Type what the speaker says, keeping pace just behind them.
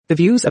The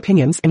views,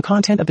 opinions, and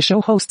content of the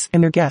show hosts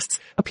and their guests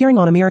appearing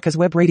on America's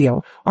Web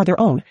Radio are their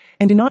own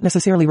and do not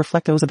necessarily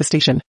reflect those of the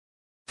station.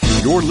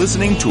 You're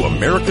listening to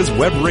America's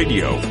Web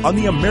Radio on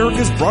the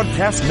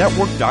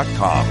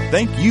AmericasBroadcastNetwork.com.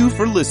 Thank you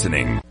for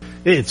listening.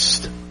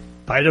 It's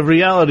Bite of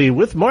Reality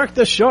with Mark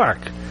the Shark.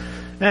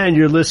 And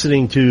you're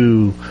listening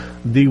to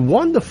the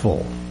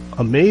wonderful,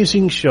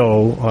 amazing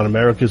show on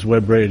America's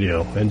Web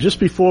Radio. And just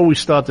before we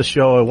start the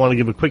show, I want to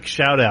give a quick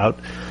shout out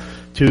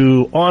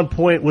to On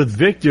Point with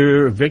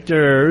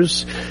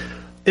Victor's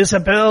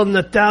Isabel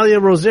Natalia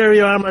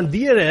Rosario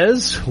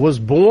Armandírez was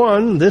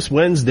born this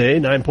Wednesday,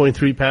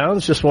 9.3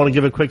 pounds. Just want to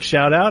give a quick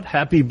shout out.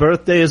 Happy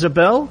birthday,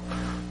 Isabel.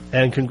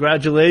 And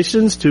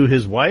congratulations to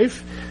his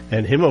wife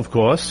and him, of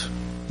course.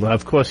 Well,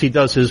 of course, he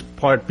does his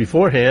part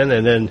beforehand,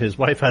 and then his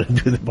wife had to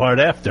do the part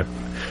after.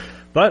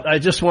 But I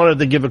just wanted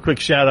to give a quick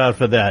shout out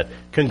for that.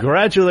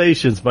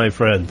 Congratulations, my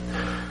friend.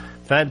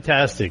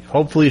 Fantastic.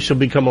 Hopefully she'll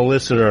become a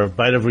listener of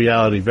Bite of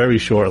Reality very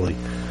shortly.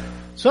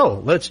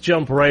 So, let's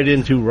jump right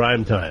into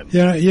Rhyme Time.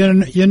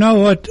 You know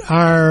what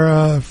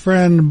our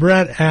friend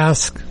Brett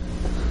asked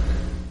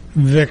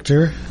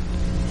Victor?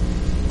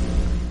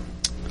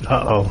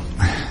 Uh-oh.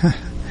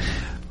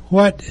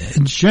 What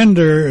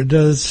gender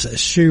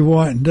does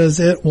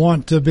it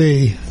want to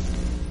be?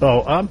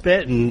 Oh, I'm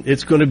betting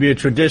it's going to be a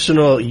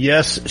traditional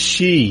yes,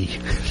 she.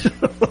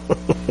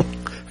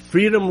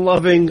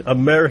 Freedom-loving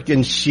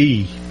American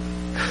she.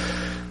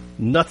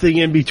 Nothing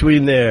in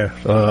between there.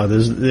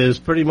 There's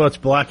pretty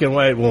much black and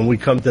white when we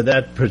come to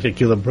that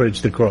particular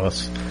bridge to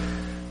cross.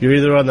 You're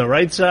either on the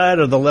right side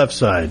or the left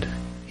side.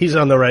 He's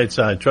on the right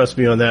side. Trust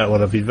me on that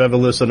one if you've ever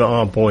listened to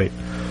On Point.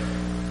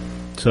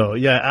 So,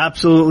 yeah,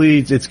 absolutely,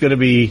 it's going to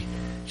be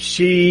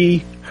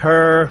she,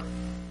 her,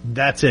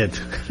 that's it.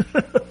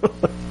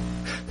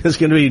 There's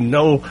going to be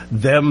no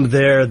them,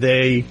 there,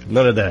 they,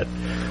 none of that.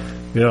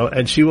 You know,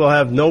 and she will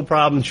have no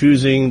problem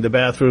choosing the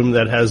bathroom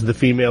that has the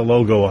female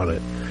logo on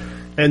it.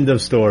 End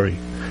of story.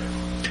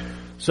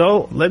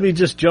 So, let me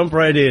just jump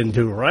right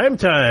into Rhyme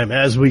Time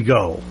as we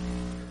go.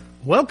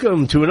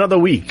 Welcome to another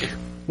week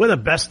where the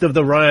best of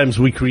the rhymes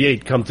we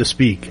create come to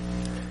speak.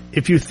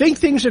 If you think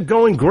things are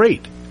going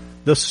great,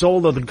 the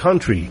soul of the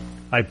country,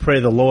 I pray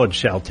the Lord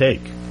shall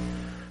take.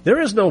 There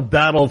is no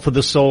battle for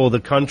the soul of the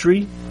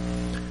country.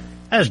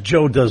 As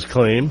Joe does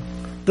claim,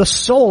 the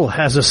soul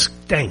has a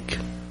stank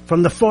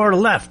from the far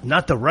left,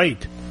 not the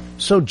right.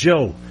 So,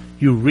 Joe,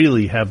 you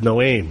really have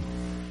no aim.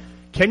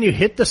 Can you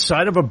hit the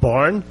side of a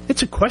barn?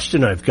 It's a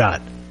question I've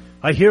got.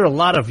 I hear a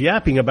lot of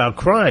yapping about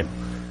crime,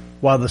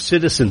 while the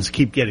citizens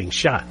keep getting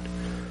shot.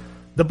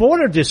 The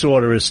border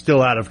disorder is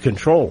still out of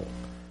control.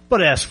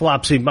 But ask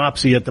Flopsy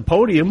Mopsy at the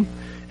podium,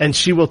 and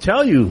she will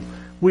tell you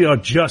we are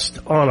just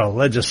on a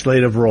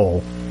legislative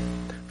roll.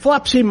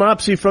 Flopsy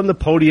Mopsy from the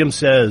podium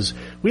says,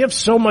 we have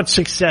so much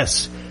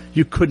success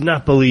you could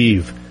not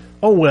believe.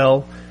 Oh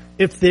well,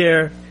 if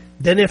the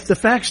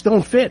facts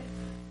don't fit,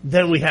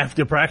 then we have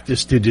to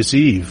practice to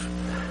deceive.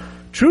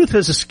 Truth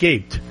has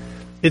escaped.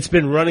 It's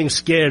been running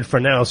scared for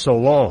now so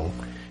long.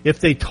 If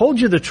they told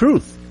you the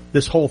truth,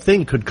 this whole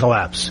thing could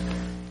collapse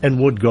and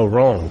would go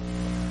wrong.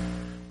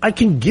 I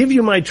can give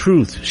you my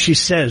truth, she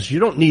says.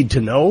 You don't need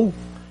to know.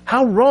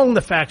 How wrong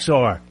the facts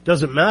are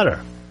doesn't matter.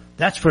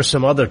 That's for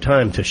some other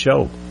time to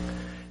show.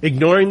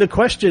 Ignoring the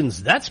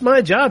questions, that's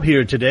my job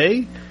here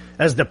today,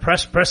 as the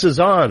press presses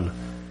on,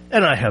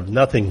 and I have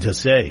nothing to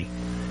say.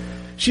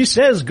 She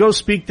says, go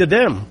speak to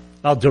them.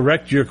 I'll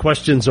direct your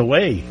questions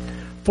away.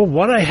 For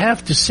what I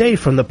have to say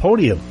from the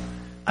podium,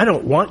 I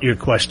don't want your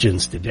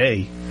questions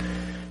today.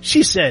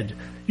 She said,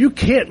 you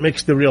can't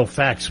mix the real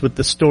facts with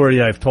the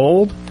story I've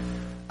told.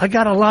 I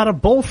got a lot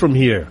of bull from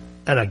here,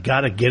 and I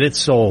gotta get it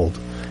sold.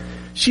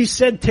 She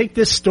said, take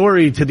this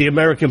story to the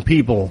American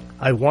people.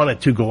 I want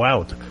it to go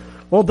out.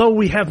 Although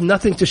we have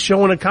nothing to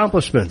show in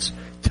accomplishments,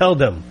 tell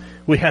them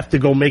we have to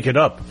go make it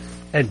up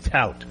and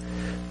tout.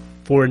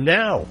 For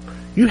now,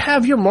 you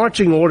have your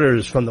marching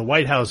orders from the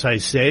White House, I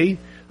say.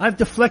 I've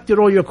deflected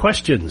all your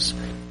questions.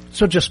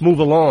 So just move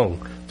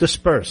along,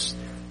 disperse,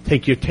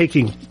 take your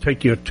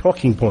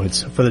talking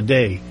points for the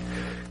day.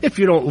 If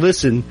you don't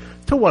listen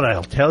to what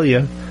I'll tell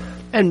you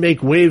and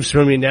make waves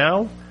for me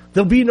now,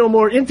 there'll be no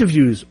more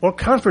interviews or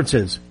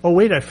conferences. Oh,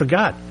 wait, I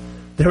forgot.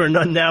 There are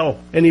none now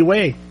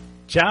anyway.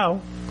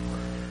 Ciao.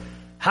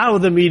 How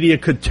the media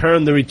could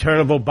turn the return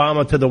of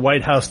Obama to the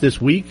White House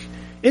this week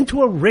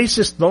into a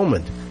racist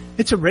moment.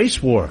 It's a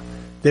race war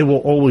they will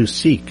always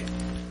seek.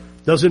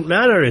 Doesn't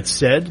matter, it's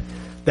said,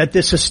 that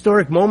this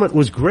historic moment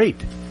was great.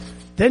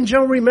 Then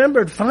Joe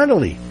remembered,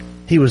 finally,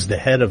 he was the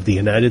head of the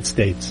United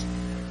States.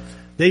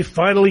 They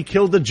finally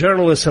killed the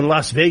journalist in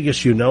Las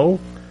Vegas, you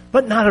know,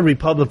 but not a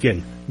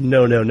Republican.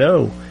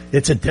 No.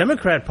 It's a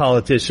Democrat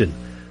politician.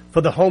 For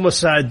the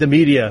homicide, the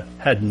media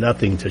had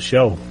nothing to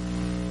show.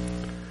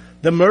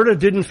 The murder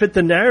didn't fit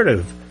the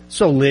narrative,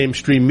 so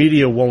lamestream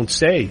media won't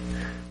say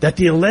that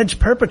the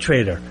alleged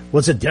perpetrator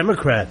was a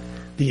Democrat,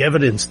 the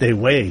evidence they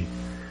weigh.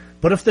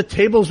 But if the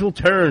tables were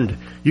turned,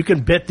 you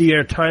can bet the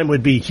airtime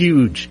would be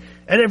huge,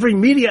 and every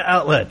media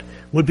outlet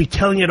would be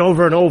telling it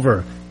over and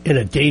over, in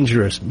a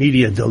dangerous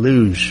media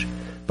deluge.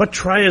 But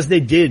try as they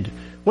did,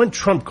 when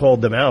Trump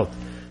called them out,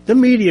 the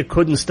media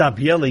couldn't stop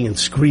yelling and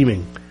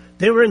screaming.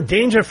 They were in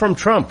danger from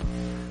Trump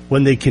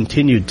when they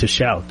continued to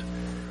shout.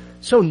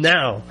 So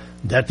now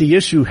that the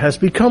issue has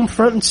become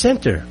front and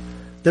center,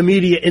 the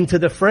media into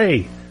the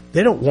fray,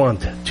 they don't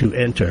want to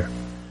enter.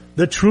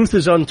 The truth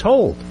is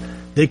untold.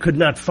 They could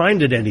not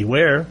find it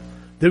anywhere.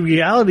 The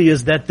reality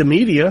is that the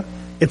media,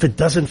 if it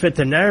doesn't fit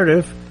the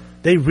narrative,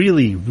 they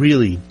really,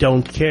 really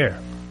don't care.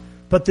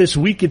 But this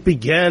week it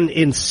began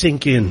to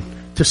sink in.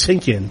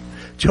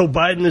 Joe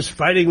Biden is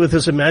fighting with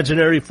his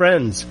imaginary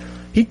friends.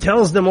 He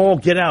tells them all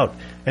get out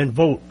and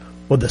vote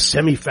or the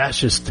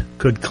semi-fascist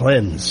could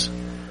cleanse.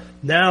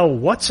 Now,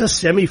 what's a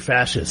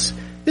semi-fascist?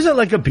 Is it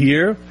like a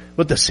beer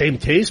with the same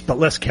taste but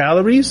less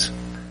calories?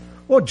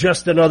 Or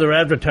just another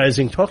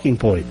advertising talking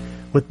point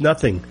with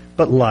nothing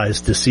but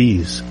lies to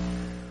seize?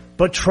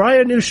 But try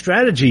a new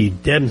strategy.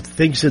 Dem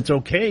thinks it's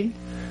okay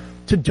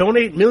to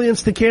donate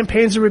millions to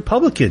campaigns of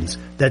Republicans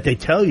that they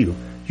tell you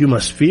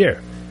must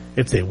fear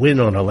if they win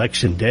on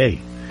election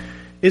day.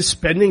 Is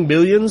spending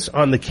millions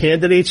on the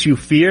candidates you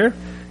fear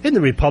in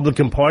the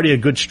Republican Party a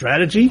good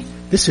strategy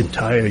this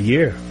entire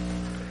year?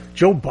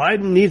 Joe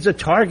Biden needs a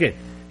target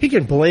he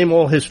can blame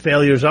all his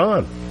failures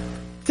on.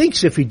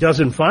 Thinks if he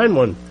doesn't find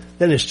one,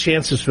 then his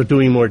chances for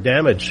doing more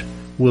damage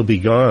will be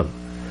gone.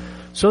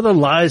 So the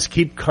lies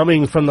keep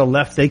coming from the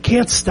left. They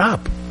can't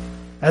stop.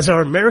 As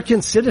our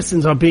American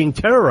citizens are being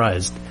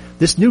terrorized,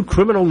 this new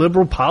criminal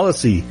liberal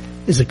policy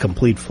is a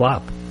complete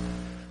flop.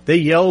 They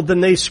yelled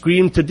and they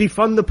screamed to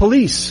defund the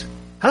police.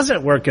 How's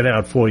that working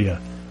out for you?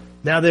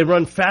 Now they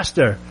run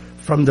faster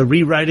from the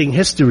rewriting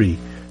history.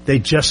 They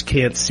just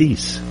can't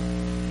cease.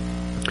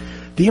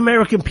 The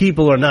American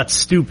people are not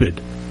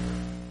stupid.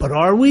 But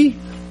are we?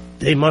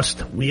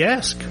 We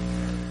ask.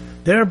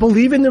 They're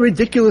believing the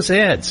ridiculous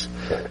ads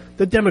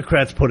the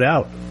Democrats put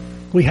out.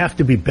 We have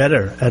to be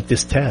better at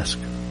this task.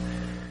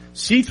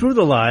 See through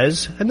the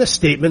lies and the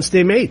statements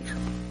they make.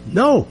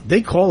 No,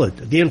 they call it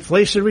the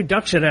Inflation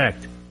Reduction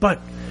Act. But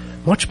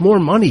much more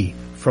money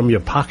from your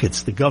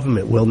pockets the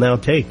government will now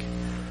take.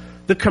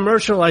 The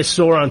commercial I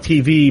saw on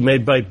TV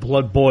made by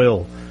Blood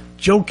Boil.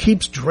 Joe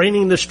keeps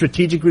draining the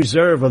strategic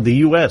reserve of the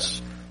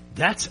U.S.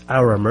 That's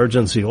our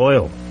emergency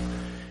oil.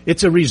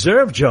 It's a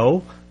reserve,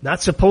 Joe,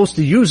 not supposed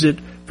to use it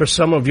for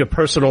some of your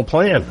personal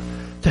plan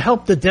to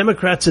help the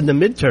Democrats in the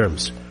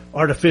midterms,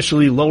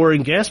 artificially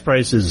lowering gas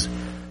prices.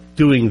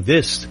 Doing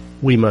this,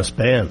 we must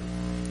ban.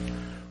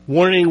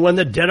 Warning when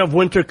the dead of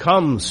winter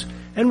comes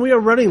and we are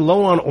running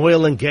low on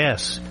oil and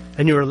gas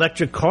and your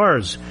electric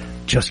cars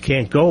just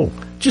can't go.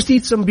 Just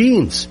eat some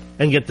beans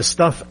and get the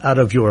stuff out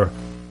of your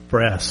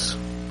brass.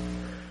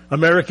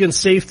 American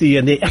safety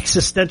and the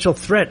existential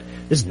threat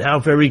is now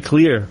very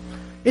clear.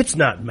 It's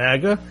not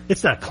MAGA,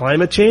 it's not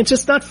climate change,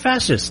 it's not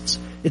fascists.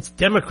 It's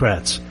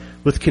Democrats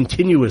with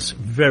continuous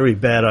very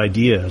bad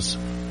ideas.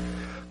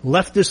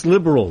 Leftist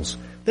liberals,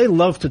 they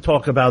love to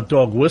talk about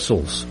dog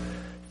whistles.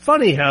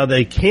 Funny how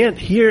they can't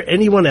hear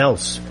anyone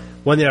else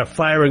when they are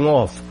firing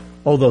off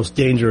all those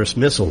dangerous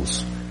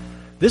missiles.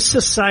 This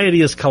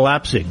society is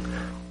collapsing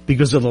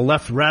because of the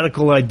left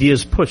radical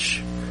ideas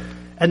push.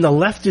 And the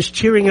left is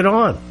cheering it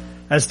on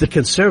as the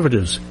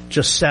conservatives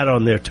just sat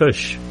on their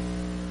tush.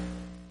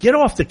 Get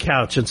off the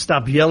couch and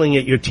stop yelling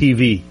at your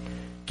TV.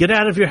 Get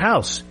out of your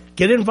house.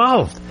 Get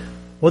involved.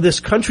 Or this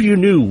country you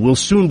knew will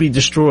soon be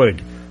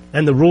destroyed,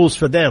 and the rules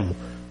for them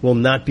will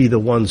not be the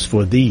ones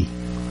for thee.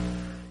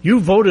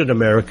 You voted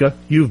America.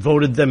 You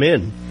voted them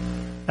in.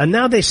 And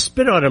now they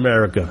spit on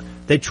America.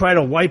 They try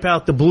to wipe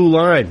out the blue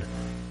line.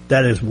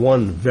 That is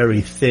one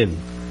very thin.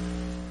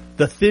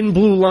 The thin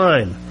blue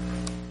line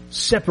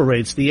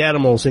separates the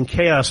animals and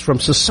chaos from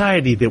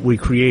society that we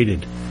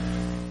created.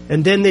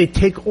 And then they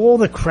take all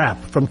the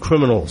crap from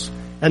criminals,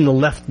 and the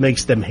left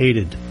makes them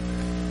hated.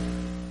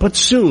 But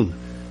soon,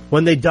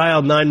 when they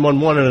dial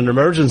 911 in an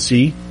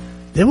emergency,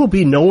 there will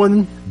be no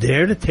one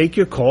there to take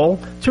your call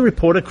to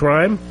report a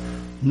crime.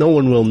 No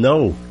one will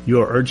know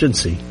your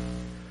urgency.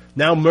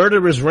 Now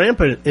murder is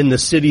rampant in the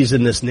cities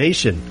in this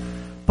nation,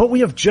 but we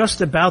have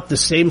just about the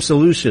same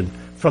solution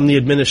from the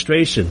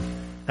administration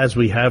as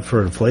we have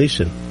for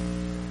inflation.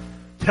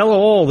 Tell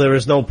all there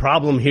is no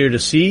problem here to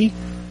see.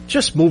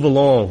 Just move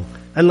along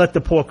and let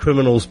the poor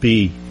criminals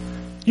be.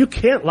 You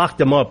can't lock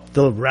them up,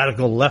 the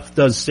radical left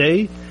does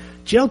say.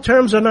 Jail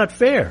terms are not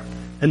fair,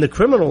 and the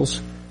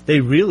criminals,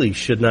 they really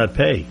should not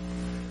pay.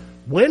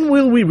 When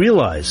will we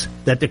realize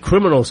that the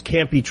criminals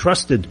can't be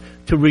trusted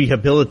to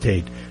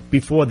rehabilitate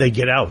before they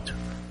get out?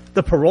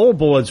 The parole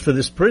boards for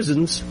these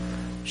prisons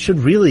should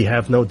really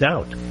have no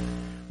doubt.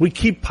 We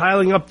keep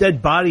piling up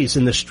dead bodies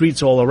in the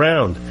streets all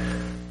around.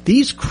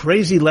 These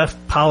crazy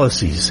left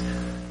policies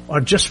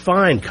are just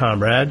fine,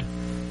 comrade.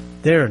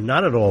 They're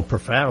not at all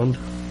profound.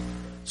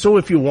 So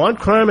if you want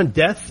crime and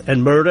death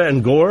and murder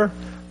and gore,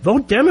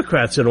 vote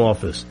Democrats in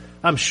office.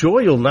 I'm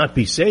sure you'll not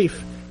be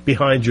safe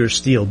behind your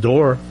steel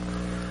door.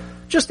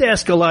 Just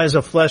ask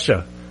Eliza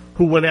Flesher,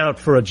 who went out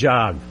for a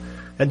jog,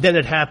 and then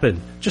it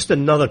happened. Just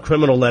another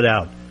criminal let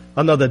out.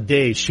 Another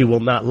day she will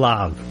not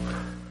log.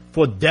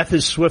 For death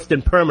is swift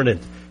and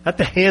permanent. At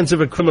the hands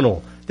of a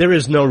criminal, there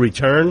is no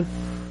return.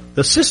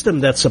 The system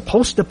that's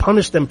supposed to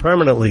punish them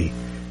permanently,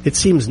 it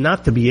seems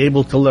not to be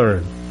able to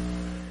learn.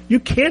 You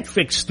can't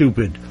fix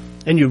stupid,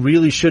 and you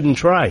really shouldn't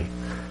try.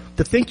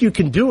 To think you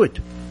can do it,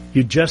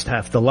 you just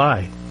have to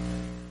lie.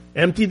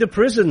 Empty the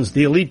prisons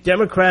the elite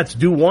Democrats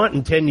do want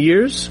in 10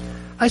 years.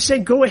 I say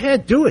go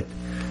ahead, do it.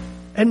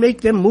 And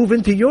make them move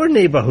into your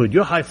neighborhood,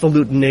 your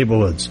highfalutin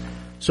neighborhoods,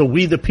 so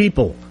we the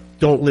people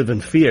don't live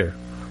in fear.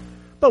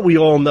 But we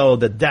all know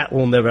that that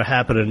will never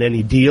happen in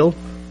any deal.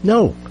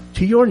 No,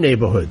 to your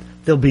neighborhood,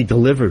 they'll be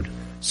delivered,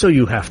 so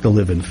you have to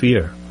live in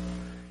fear.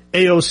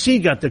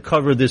 AOC got the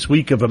cover this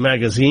week of a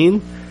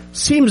magazine.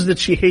 Seems that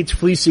she hates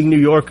fleecing New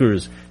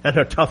Yorkers and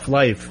her tough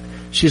life.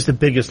 She's the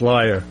biggest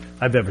liar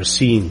I've ever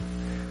seen.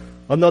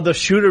 Another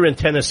shooter in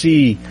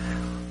Tennessee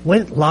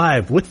went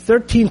live with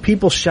 13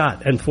 people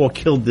shot and 4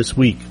 killed this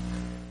week.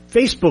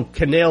 Facebook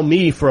can nail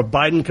me for a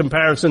Biden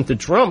comparison to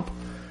Trump,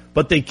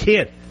 but they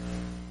can't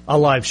a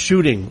live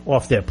shooting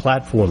off their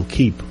platform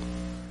keep.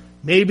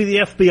 Maybe the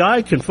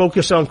FBI can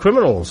focus on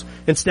criminals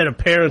instead of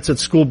parents at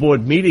school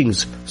board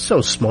meetings.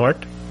 So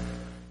smart.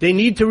 They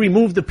need to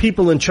remove the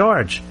people in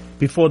charge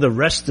before the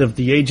rest of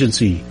the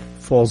agency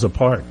falls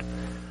apart.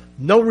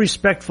 No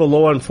respect for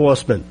law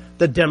enforcement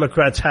the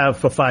Democrats have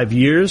for 5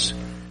 years.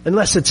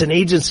 Unless it's an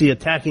agency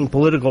attacking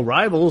political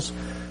rivals,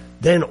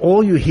 then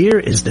all you hear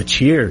is the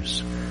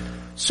cheers.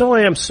 So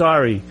I am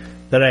sorry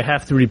that I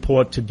have to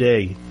report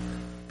today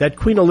that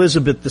Queen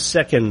Elizabeth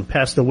II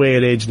passed away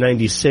at age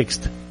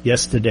 96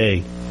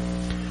 yesterday.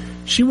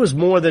 She was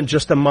more than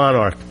just a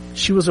monarch.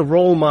 She was a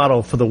role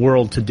model for the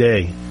world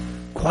today.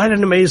 Quite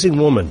an amazing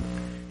woman.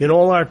 In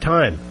all our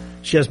time,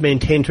 she has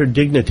maintained her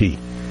dignity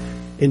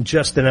in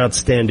just an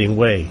outstanding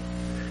way.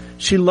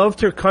 She loved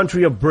her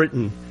country of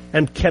Britain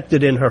and kept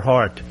it in her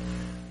heart.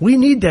 We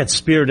need that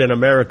spirit in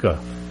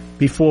America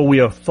before we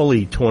are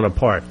fully torn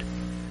apart.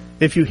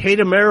 If you hate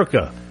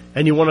America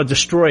and you want to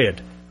destroy it,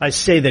 I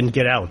say then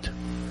get out.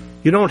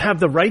 You don't have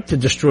the right to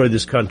destroy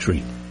this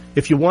country.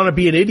 If you want to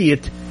be an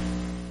idiot,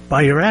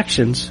 by your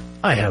actions,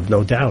 I have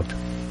no doubt.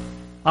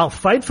 I'll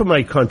fight for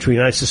my country,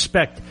 and I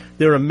suspect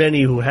there are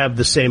many who have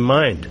the same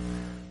mind.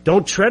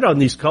 Don't tread on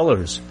these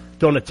colors.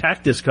 Don't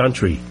attack this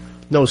country.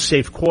 No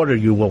safe quarter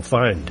you will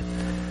find.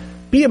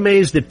 Be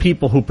amazed at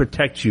people who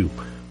protect you,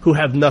 who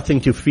have nothing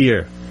to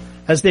fear,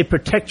 as they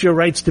protect your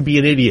rights to be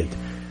an idiot,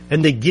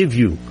 and they give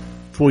you,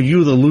 for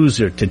you the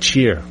loser, to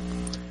cheer.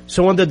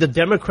 So under the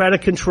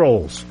Democratic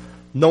controls,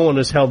 no one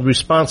is held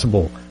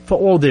responsible for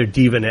all their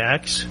deviant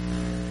acts.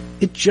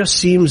 It just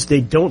seems they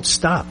don't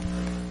stop.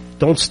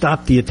 Don't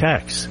stop the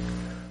attacks.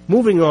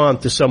 Moving on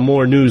to some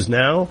more news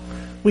now,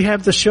 we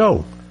have the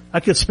show.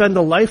 I could spend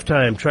a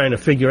lifetime trying to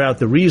figure out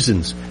the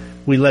reasons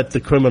we let the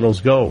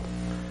criminals go.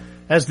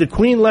 As the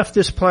Queen left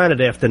this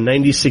planet after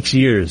 96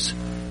 years,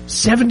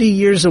 70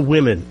 years of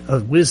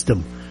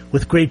wisdom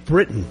with Great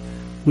Britain,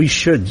 we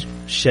should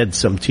shed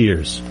some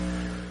tears.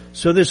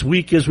 So this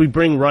week as we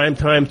bring Rhyme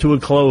Time to a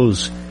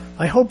close,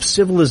 I hope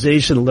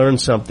civilization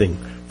learned something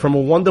from a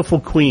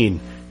wonderful Queen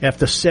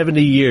after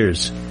 70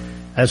 years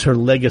as her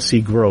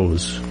legacy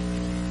grows.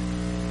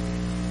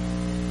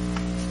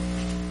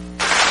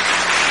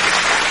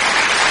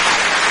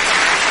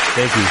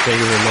 Thank you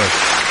very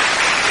much.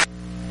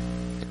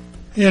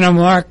 You know,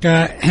 Mark,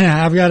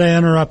 I've got to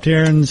interrupt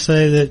here and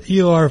say that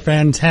you are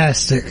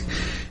fantastic,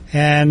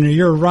 and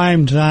your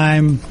Rhyme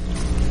Time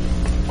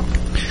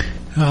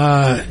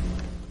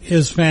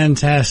is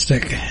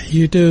fantastic.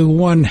 You do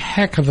one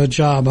heck of a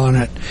job on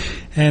it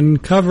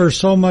and cover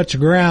so much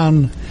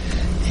ground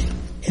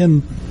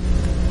in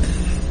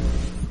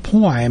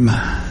poem,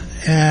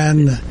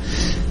 and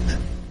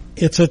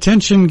it's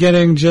attention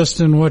getting just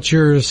in what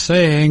you're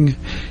saying,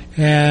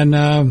 and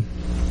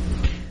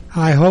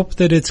I hope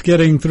that it's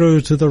getting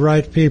through to the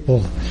right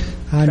people.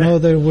 I know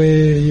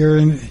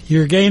that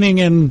you're gaining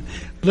in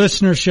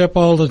listenership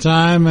all the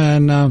time,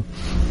 and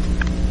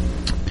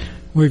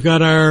we've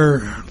got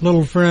our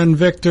little friend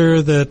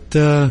Victor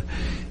that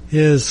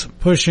is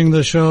pushing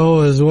the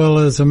show, as well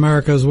as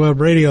America's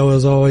Web Radio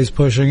is always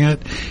pushing it.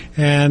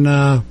 And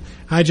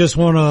I just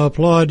want to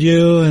applaud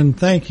you and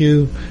thank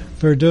you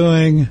for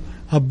doing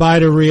a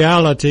bite of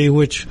reality,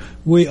 which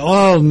we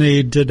all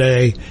need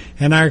today,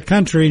 and our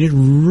country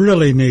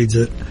really needs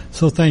it.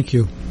 So thank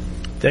you.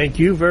 Thank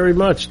you very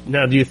much.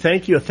 Now, do you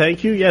thank you a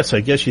thank you? Yes, I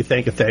guess you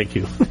thank a thank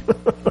you.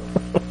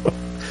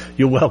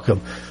 You're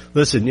welcome.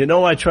 Listen, you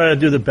know I try to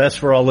do the best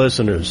for our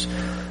listeners.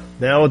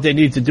 Now what they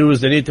need to do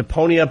is they need to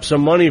pony up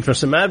some money for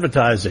some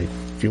advertising.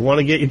 If you want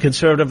to get your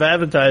conservative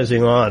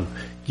advertising on,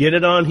 get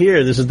it on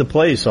here. This is the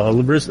place. Our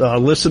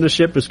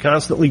listenership is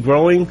constantly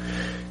growing.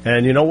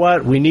 And you know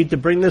what? We need to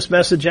bring this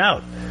message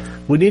out.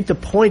 We need to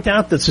point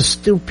out the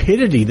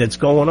stupidity that's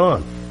going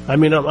on. I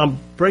mean, I'm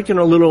breaking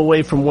a little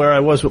away from where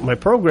I was with my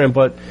program,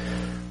 but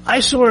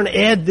I saw an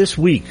ad this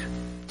week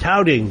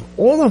touting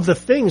all of the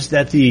things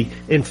that the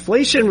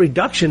Inflation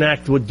Reduction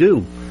Act would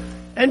do.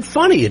 And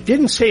funny, it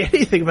didn't say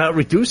anything about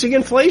reducing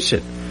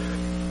inflation.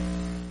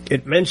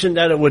 It mentioned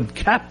that it would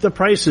cap the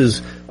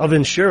prices of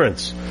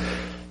insurance.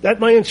 that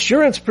my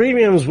insurance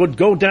premiums would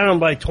go down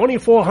by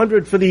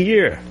 $2,400 for the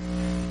year.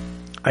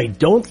 I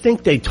don't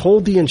think they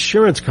told the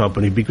insurance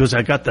company, because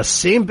I got the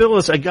same bill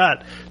as I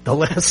got the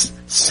last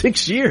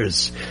 6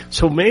 years.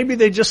 So maybe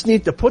they just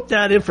need to put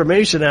that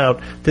information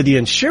out to the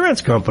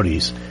insurance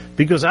companies,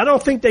 because I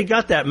don't think they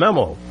got that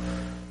memo.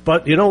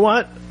 But you know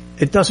what?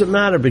 It doesn't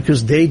matter,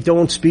 because they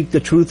don't speak the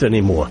truth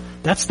anymore.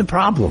 That's the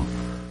problem.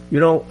 You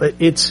know,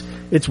 it's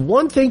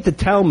one thing to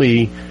tell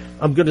me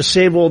I'm going to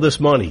save all this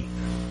money.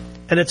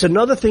 And it's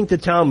another thing to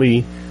tell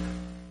me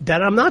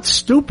that I'm not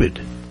stupid.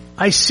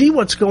 I see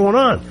what's going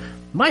on.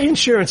 My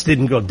insurance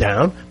didn't go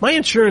down. My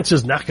insurance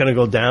is not going to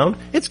go down.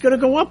 It's going to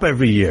go up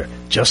every year,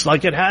 just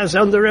like it has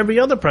under every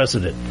other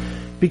president,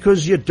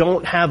 because you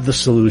don't have the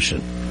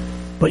solution.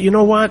 But you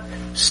know what?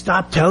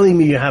 Stop telling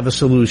me you have a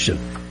solution.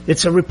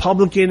 It's a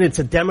Republican. It's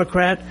a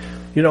Democrat.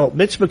 You know,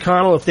 Mitch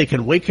McConnell, if they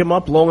can wake him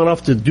up long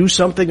enough to do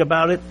something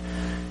about it.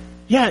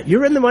 Yeah,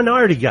 you're in the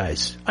minority,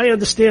 guys. I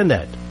understand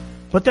that.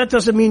 But that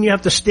doesn't mean you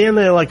have to stand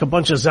there like a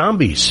bunch of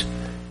zombies.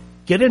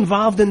 Get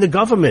involved in the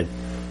government.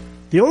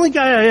 The only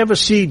guy I ever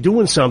see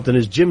doing something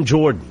is Jim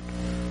Jordan.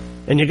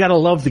 And you gotta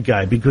love the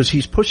guy, because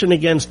he's pushing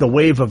against the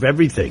wave of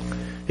everything.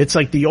 It's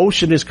like the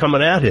ocean is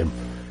coming at him,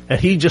 and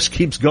he just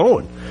keeps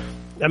going.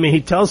 I mean,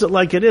 he tells it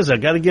like it is. I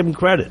gotta give him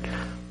credit.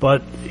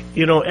 But,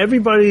 you know,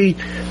 everybody,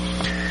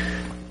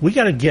 we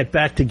gotta get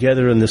back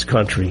together in this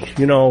country.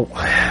 You know,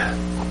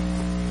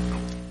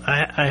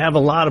 I have a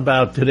lot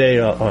about today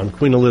on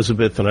Queen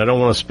Elizabeth, and I don't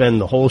want to spend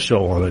the whole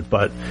show on it,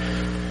 but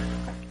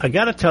I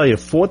got to tell you,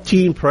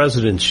 14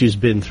 presidents she's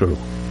been through.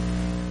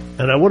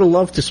 And I would have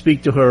loved to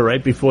speak to her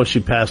right before she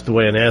passed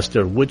away and asked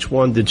her which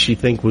one did she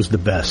think was the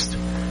best.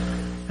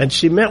 And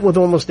she met with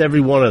almost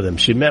every one of them.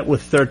 She met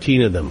with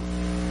 13 of them.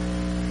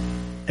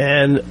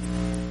 And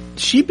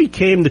she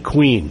became the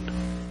queen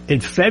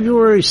in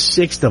February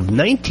 6th of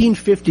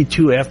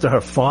 1952, after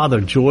her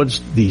father, George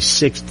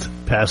VI,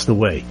 passed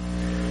away.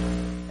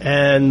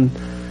 And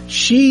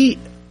she,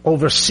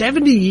 over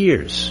 70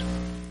 years,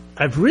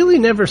 I've really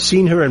never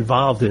seen her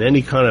involved in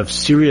any kind of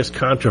serious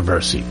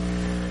controversy.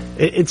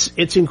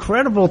 It's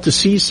incredible to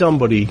see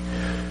somebody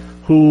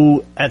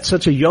who, at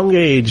such a young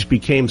age,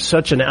 became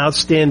such an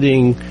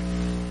outstanding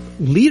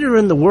leader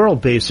in the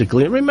world,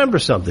 basically. And remember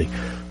something,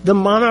 the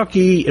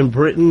monarchy in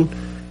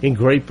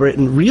Great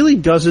Britain, really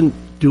doesn't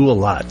do a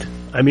lot.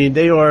 I mean,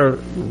 they are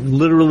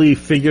literally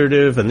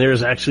figurative, and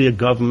there's actually a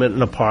government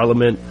and a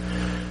parliament.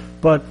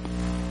 But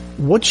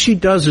what she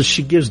does is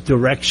she gives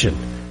direction.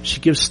 She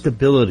gives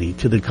stability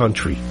to the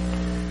country.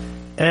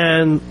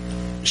 And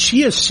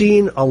she has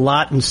seen a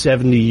lot in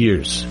 70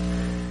 years.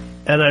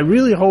 And I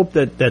really hope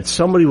that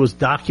somebody was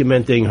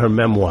documenting her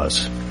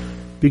memoirs,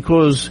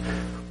 because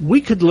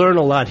we could learn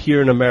a lot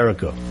here in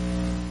America.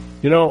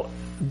 You know,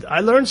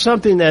 I learned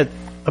something, that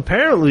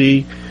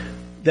apparently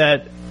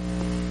that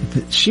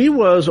she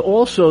was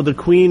also the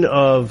queen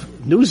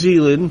of New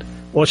Zealand,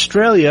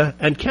 Australia,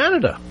 and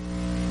Canada.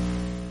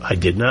 I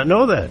did not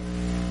know that.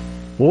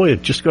 Boy,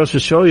 it just goes to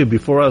show you,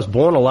 before I was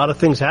born, a lot of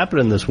things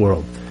happened in this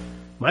world.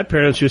 My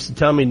parents used to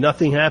tell me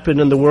nothing happened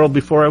in the world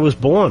before I was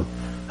born.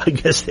 I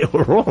guess they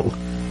were wrong.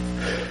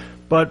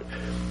 But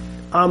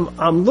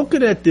I'm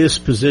looking at this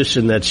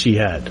position that she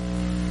had.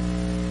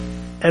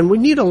 And we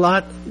need a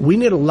lot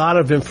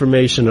of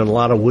information and a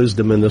lot of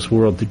wisdom in this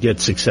world to get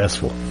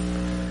successful.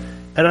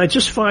 And I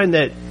just find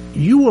that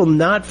you will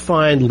not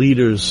find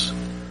leaders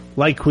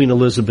like Queen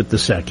Elizabeth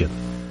II,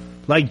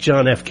 like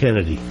John F.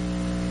 Kennedy,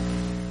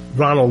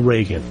 Ronald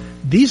Reagan.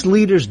 These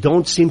leaders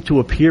don't seem to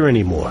appear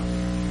anymore.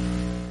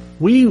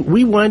 We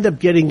wind up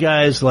getting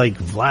guys like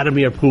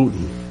Vladimir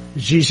Putin,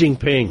 Xi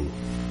Jinping,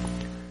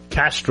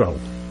 Castro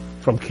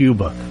from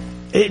Cuba.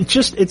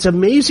 It's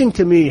amazing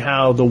to me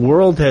how the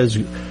world has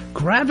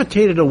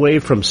gravitated away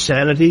from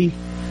sanity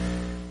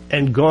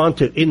and gone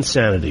to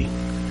insanity.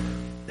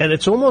 And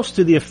it's almost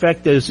to the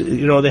effect as,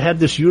 you know, they had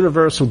this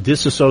universal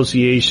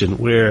disassociation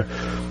where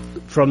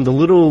from the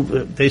little,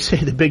 they say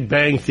the Big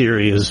Bang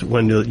Theory is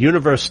when the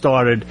universe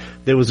started,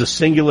 there was a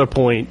singular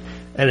point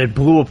and it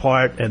blew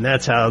apart, and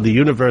that's how the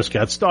universe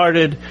got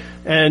started.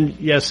 And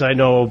yes, I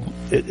know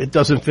it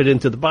doesn't fit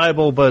into the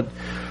Bible, but,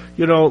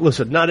 you know,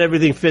 listen, not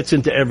everything fits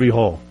into every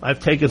hole.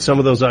 I've taken some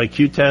of those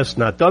IQ tests,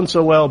 not done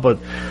so well, but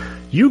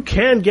you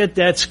can get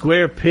that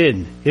square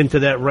pin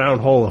into that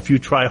round hole if you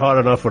try hard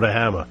enough with a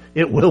hammer.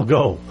 It will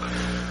go.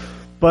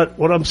 But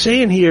what I'm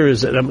saying here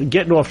is that I'm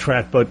getting off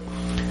track, but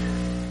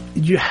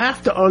you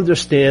have to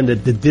understand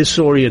that the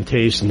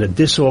disorientation, the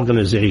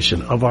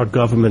disorganization of our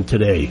government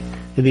today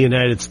in the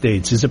United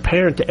States is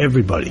apparent to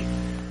everybody.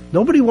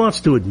 Nobody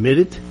wants to admit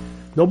it.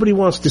 Nobody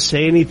wants to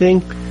say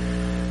anything.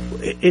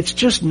 It's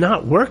just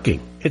not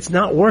working. It's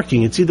not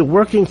working. It's either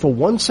working for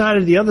one side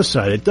or the other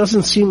side. It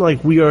doesn't seem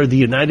like we are the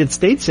United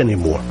States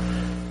anymore.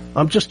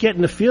 I'm just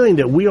getting the feeling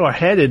that we are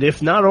headed,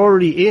 if not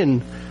already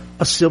in,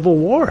 a civil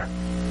war.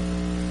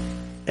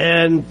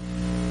 And,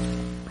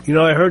 you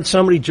know, I heard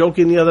somebody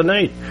joking the other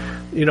night,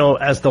 you know,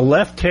 as the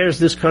left tears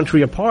this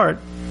country apart,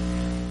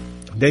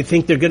 they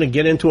think they're going to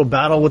get into a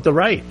battle with the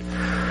right.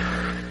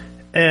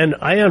 And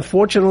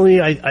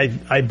unfortunately,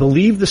 I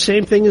believe the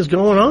same thing is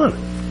going on.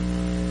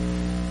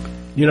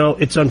 You know,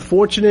 it's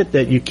unfortunate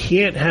that you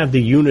can't have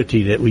the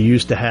unity that we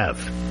used to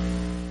have.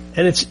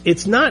 And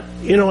it's not,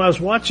 you know, I was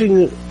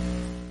watching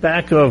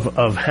back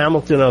of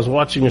Hamilton, I was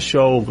watching a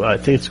show, I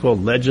think it's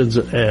called Legends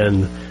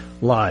and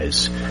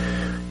Lies.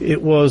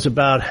 It was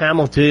about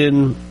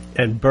Hamilton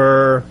and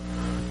Burr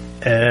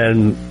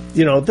and,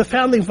 you know, the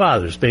founding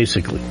fathers,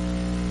 basically.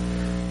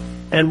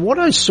 And what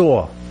I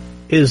saw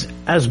is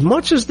as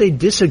much as they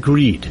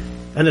disagreed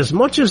and as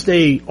much as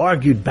they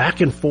argued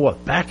back and forth,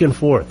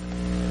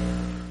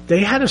 they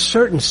had a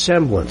certain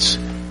semblance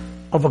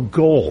of a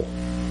goal.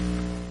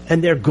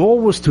 And their goal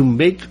was to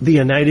make the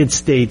United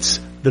States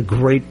the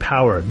great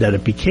power that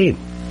it became.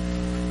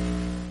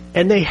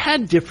 And they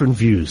had different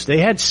views. They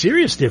had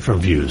serious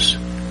different views.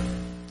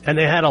 And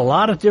they had a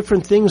lot of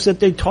different things that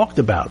they talked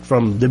about.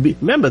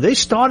 Remember, they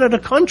started a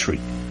country.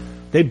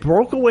 They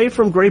broke away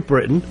from Great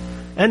Britain,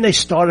 and they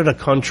started a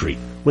country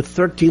with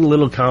 13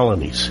 little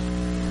colonies.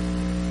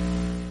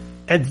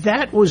 And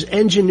that was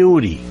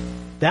ingenuity.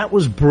 That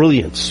was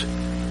brilliance.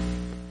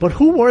 But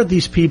who were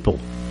these people?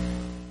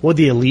 Were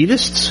the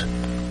elitists?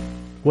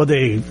 Were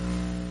they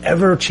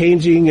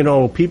ever-changing, you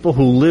know, people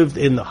who lived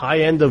in the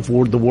high end of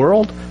the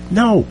world?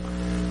 No.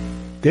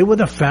 They were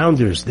the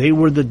founders. They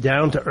were the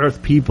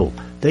down-to-earth people.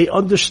 They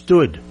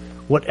understood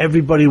what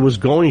everybody was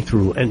going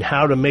through and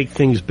how to make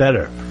things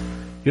better.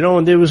 You know,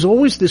 and there was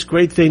always this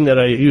great thing that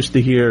I used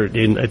to hear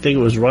in, I think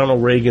it was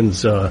Ronald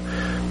Reagan's,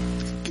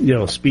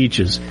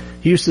 speeches.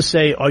 He used to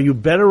say, "Are you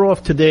better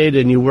off today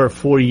than you were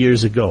 40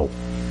 years ago?"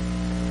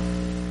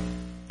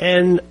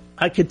 And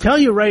I could tell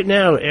you right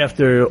now,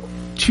 after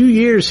 2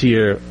 years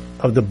here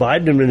of the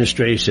Biden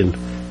administration,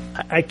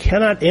 I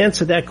cannot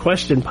answer that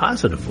question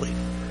positively,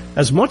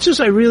 as much as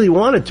I really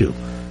wanted to.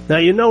 Now,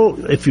 you know,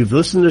 if you've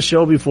listened to the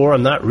show before,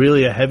 I'm not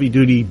really a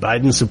heavy-duty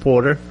Biden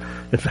supporter.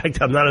 In fact,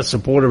 I'm not a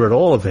supporter at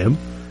all of him.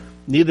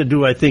 Neither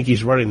do I think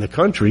he's running the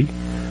country.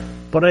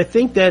 But I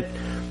think that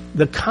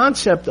the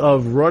concept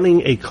of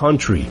running a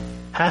country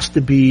has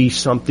to be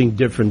something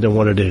different than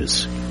what it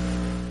is.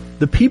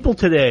 The people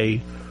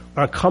today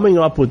are coming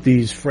up with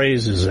these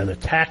phrases and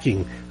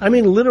attacking. I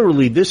mean,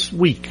 literally this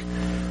week,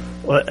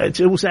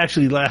 it was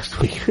actually last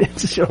week,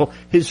 you know,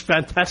 his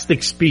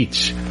fantastic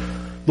speech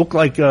looked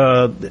like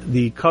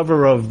the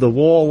cover of The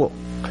Wall.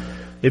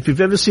 If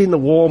you've ever seen the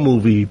Wall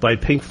movie by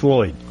Pink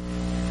Floyd,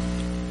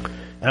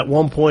 at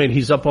one point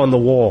he's up on the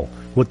wall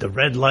with the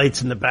red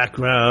lights in the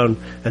background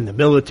and the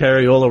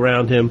military all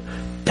around him.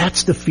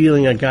 That's the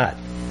feeling I got.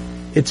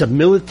 It's a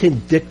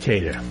militant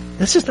dictator.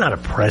 This is not a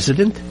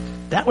president.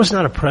 That was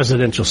not a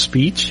presidential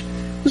speech.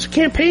 It was a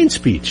campaign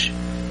speech.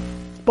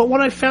 But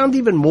what I found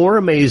even more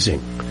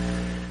amazing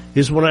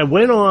is when I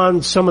went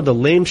on some of the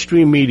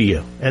lamestream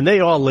media, and they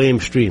all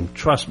lamestream,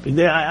 trust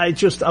me,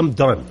 I'm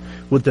done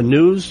with the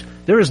news.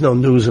 There is no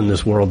news in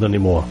this world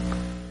anymore.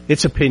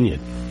 It's opinion.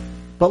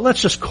 But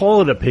let's just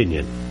call it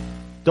opinion.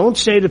 Don't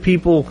say to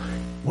people,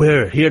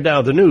 we're here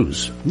now, the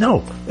news.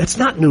 No, it's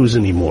not news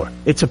anymore.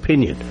 It's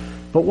opinion.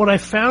 But what I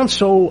found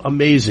so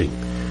amazing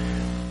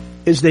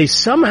is they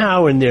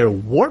somehow, in their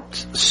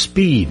warped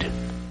speed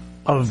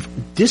of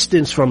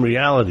distance from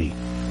reality,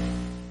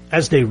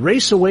 as they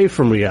race away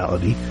from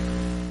reality,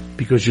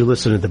 because you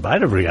listen to the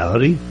bite of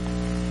reality,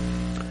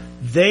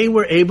 they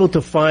were able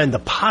to find the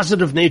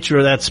positive nature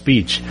of that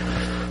speech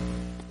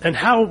and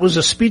how it was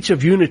a speech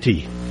of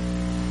unity.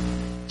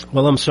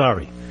 Well, I'm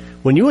sorry.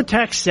 When you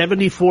attack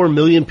 74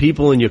 million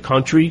people in your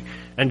country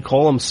and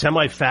call them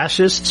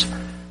semi-fascists,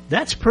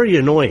 that's pretty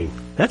annoying.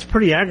 That's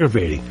pretty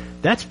aggravating.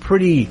 That's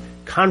pretty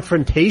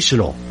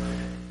confrontational.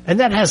 And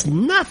that has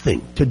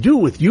nothing to do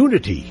with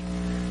unity.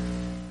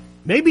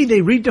 Maybe they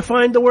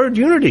redefined the word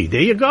unity.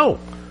 There you go.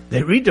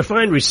 They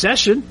redefined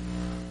recession.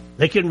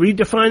 They can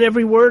redefine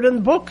every word in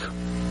the book.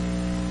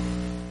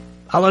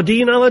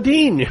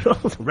 Aladdin, you know,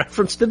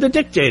 reference to the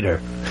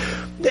dictator.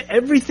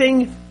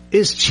 Everything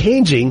is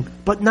changing,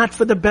 but not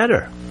for the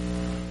better.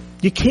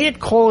 You can't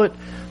call it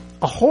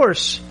a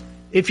horse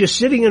if you're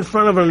sitting in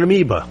front of an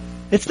amoeba.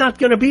 It's not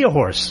going to be a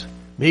horse.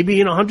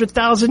 Maybe in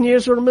 100,000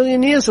 years or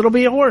 1,000,000 years, it'll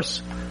be a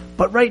horse.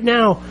 But right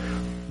now,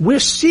 we're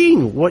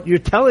seeing what you're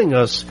telling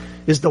us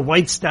is the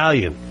white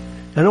stallion.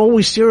 And all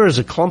we see is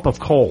a clump of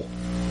coal.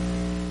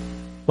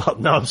 Well,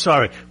 no, I'm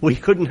sorry. We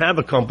couldn't have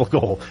a clump of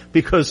coal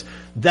because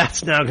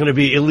that's now going to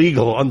be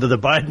illegal under the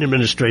Biden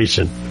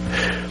administration.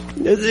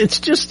 It's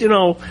just, you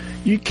know,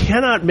 you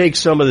cannot make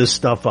some of this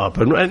stuff up.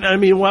 And I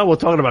mean, while we're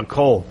talking about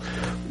coal,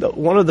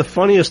 one of the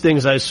funniest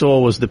things I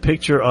saw was the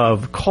picture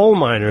of coal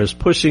miners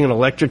pushing an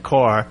electric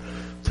car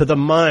to the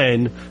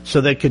mine so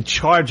they could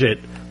charge it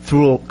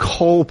through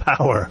coal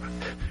power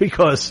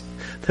because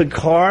the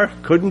car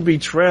couldn't be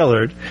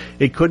trailered.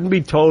 It couldn't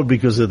be towed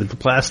because of the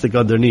plastic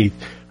underneath.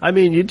 I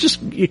mean,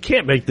 you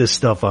can't make this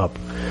stuff up.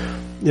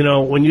 You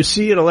know, when you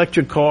see an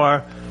electric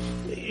car,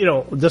 you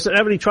know, does it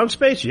have any trunk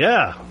space?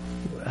 Yeah.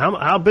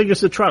 How big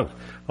is the trunk?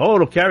 Oh,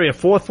 it'll carry a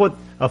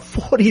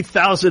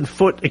 40,000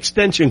 foot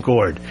extension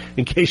cord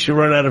in case you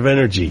run out of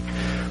energy.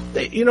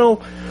 You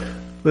know,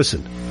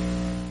 listen,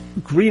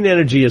 green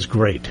energy is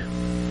great.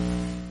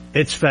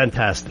 It's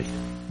fantastic.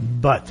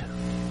 But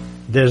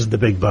there's the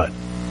big but.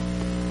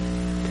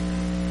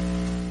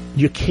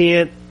 You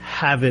can't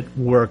have it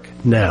work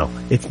now.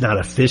 It's not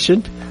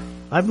efficient.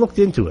 I've looked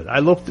into it. I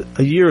looked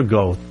a year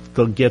ago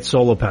to get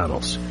solar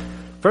panels.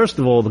 First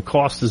of all, the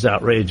cost is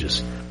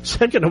outrageous.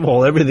 Second of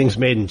all, everything's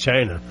made in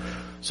China.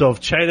 So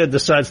if China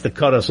decides to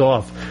cut us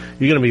off,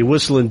 you're going to be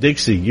whistling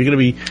Dixie. You're going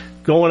to be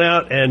going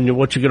out, and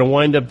what you're going to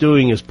wind up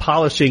doing is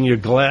polishing your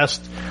glass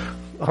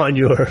on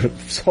your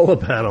solar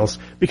panels,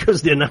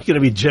 because they're not going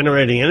to be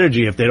generating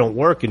energy if they don't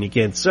work and you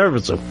can't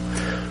service them.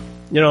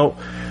 You know,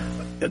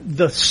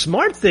 the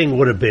smart thing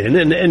would have been,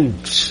 and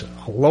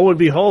lo and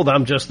behold,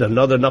 I'm just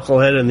another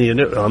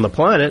knucklehead on the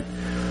planet.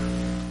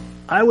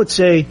 I would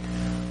say,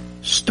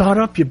 start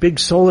up your big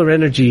solar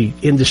energy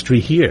industry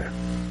here.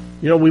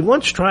 You know, we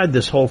once tried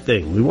this whole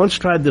thing. We once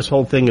tried this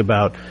whole thing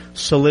about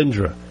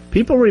Solyndra.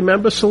 People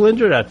remember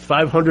Solyndra, that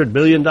 $500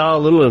 million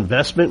little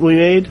investment we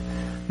made?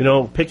 You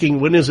know, picking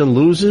winners and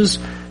losers.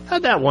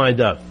 How'd that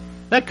wind up?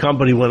 That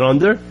company went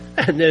under,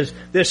 and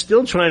they're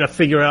still trying to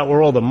figure out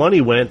where all the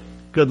money went.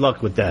 Good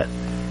luck with that.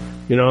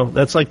 You know,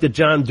 that's like the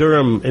John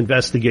Durham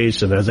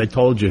investigation, as I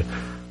told you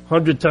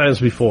 100 times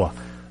before.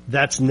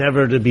 That's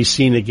never to be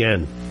seen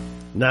again.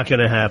 Not going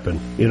to happen.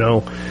 You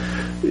know,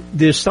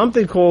 there's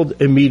something called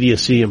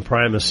immediacy and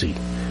primacy.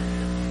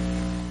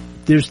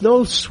 There's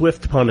no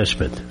swift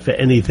punishment for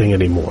anything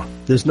anymore.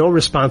 There's no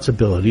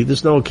responsibility.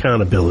 There's no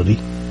accountability.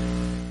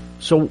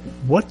 So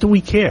what do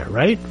we care,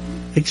 right?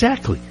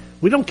 Exactly.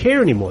 We don't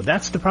care anymore.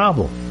 That's the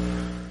problem.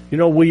 You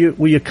know,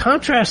 will you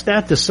contrast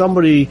that to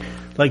somebody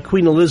like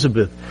Queen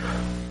Elizabeth?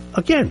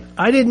 Again,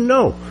 I didn't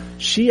know.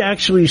 She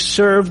actually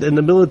served in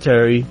the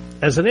military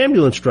as an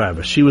ambulance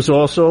driver. She was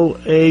also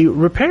a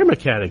repair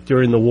mechanic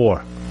during the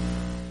war.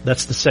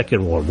 That's the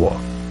Second World War,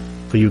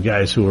 for you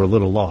guys who are a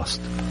little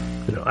lost.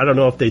 You know, I don't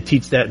know if they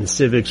teach that in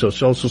civics or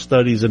social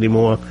studies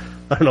anymore.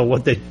 I don't know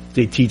what they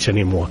teach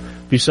anymore.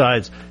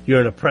 Besides,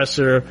 you're an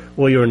oppressor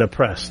or you're an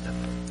oppressed.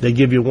 They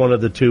give you one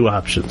of the two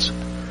options.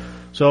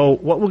 So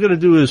what we're going to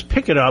do is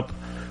pick it up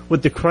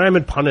with the crime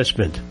and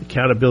punishment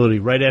accountability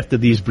right after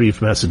these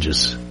brief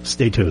messages.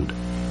 Stay tuned.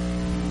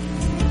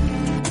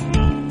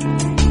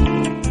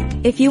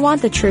 If you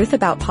want the truth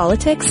about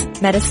politics,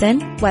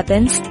 medicine,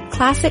 weapons,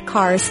 classic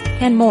cars,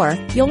 and more,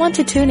 you'll want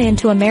to tune in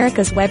to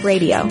America's Web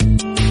Radio.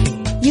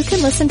 You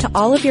can listen to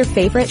all of your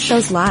favorite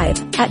shows live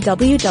at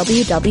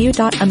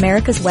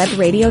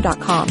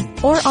www.americaswebradio.com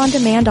or on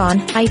demand on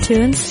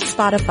iTunes,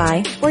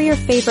 Spotify, or your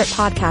favorite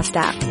podcast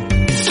app.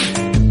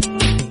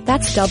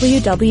 That's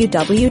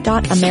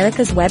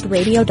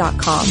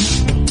www.americaswebradio.com.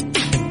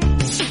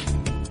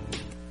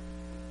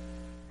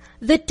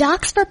 The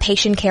Docs for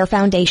Patient Care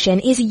Foundation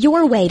is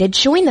your way to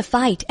join the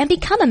fight and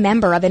become a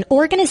member of an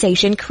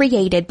organization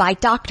created by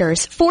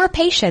doctors for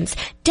patients,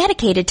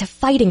 dedicated to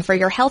fighting for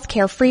your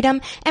healthcare freedom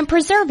and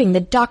preserving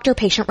the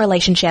doctor-patient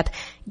relationship.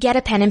 Get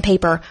a pen and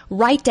paper.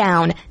 Write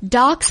down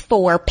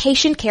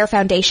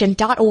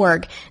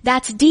docs4patientcarefoundation.org.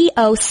 That's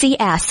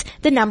DOCS,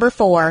 the number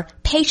 4,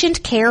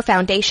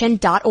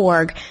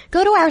 patientcarefoundation.org.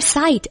 Go to our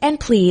site and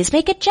please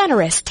make a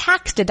generous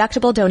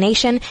tax-deductible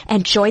donation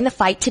and join the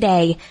fight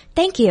today.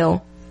 Thank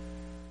you.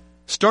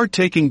 Start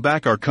taking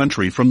back our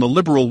country from the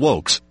liberal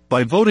wokes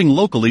by voting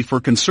locally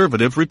for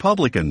conservative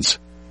Republicans.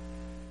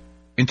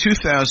 In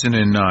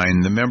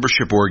 2009, the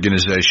membership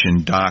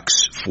organization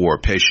Docs for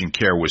Patient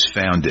Care was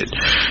founded.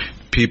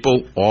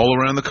 People all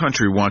around the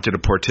country wanted to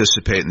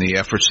participate in the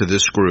efforts of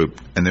this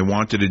group, and they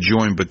wanted to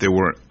join, but they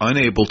were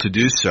unable to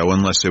do so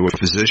unless they were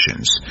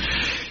physicians.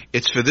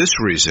 It's for this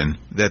reason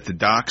that the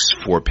Docs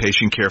for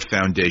Patient Care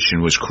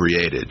Foundation was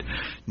created.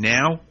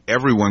 Now,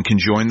 everyone can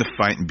join the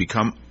fight and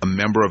become a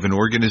member of an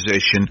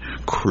organization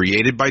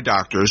created by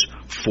doctors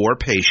for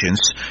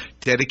patients,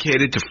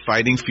 dedicated to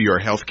fighting for your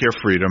healthcare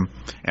freedom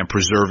and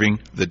preserving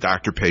the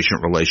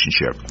doctor-patient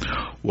relationship.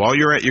 While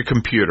you're at your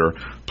computer,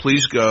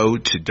 please go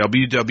to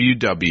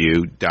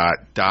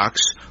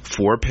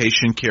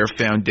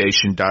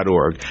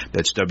www.docs4patientcarefoundation.org.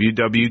 That's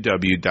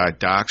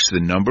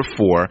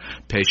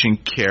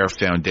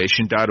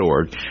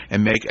www.docs4patientcarefoundation.org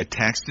and make a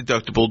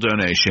tax-deductible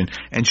donation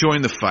and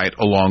join the fight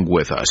along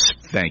with us.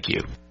 Thank you.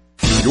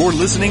 You're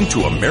listening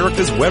to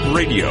America's Web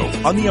Radio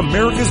on the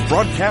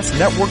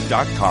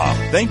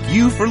AmericasBroadcastNetwork.com. Thank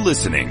you for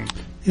listening.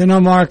 You know,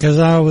 Mark, as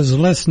I was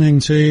listening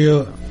to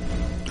you,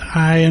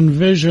 I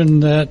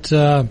envisioned that,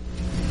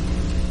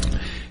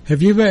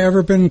 have you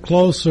ever been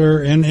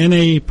closer in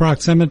any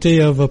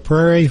proximity of a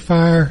prairie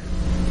fire?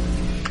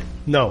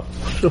 No.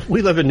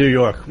 We live in New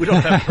York. We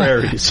don't have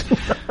prairies.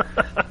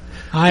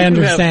 I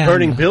understand. We have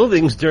burning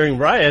buildings during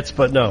riots,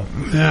 but no.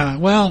 Yeah,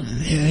 well,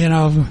 you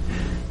know,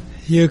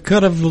 you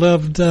could have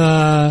lived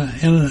by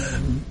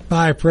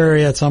a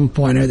prairie at some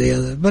point or the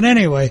other. But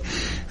anyway,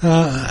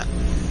 a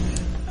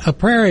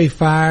prairie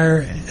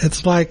fire,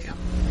 it's like,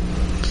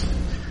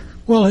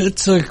 well,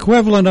 it's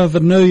equivalent of a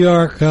New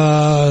York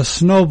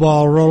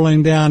snowball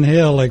rolling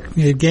downhill.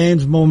 It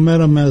gains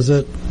momentum as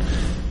it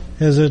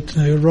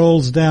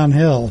rolls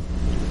downhill.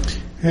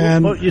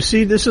 And well, you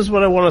see, this is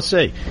what I want to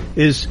say,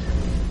 is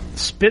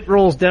spit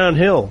rolls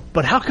downhill.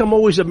 But how come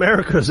always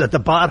America's at the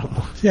bottom?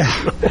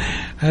 Yeah,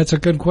 that's a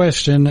good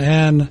question.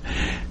 And,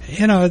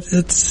 you know,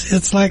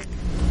 it's like,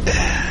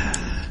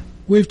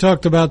 we've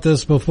talked about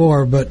this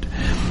before, but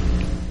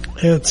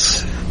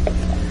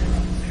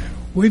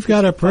we've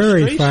got a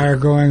prairie fire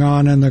going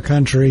on in the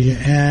country,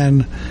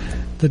 and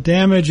the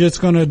damage it's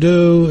going to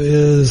do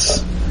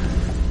is,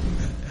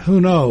 who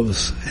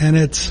knows? And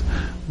it's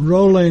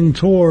rolling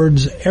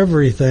towards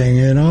everything,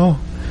 you know?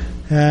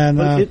 And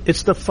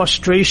it's the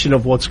frustration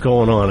of what's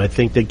going on. I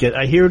think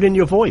I hear it in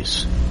your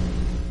voice.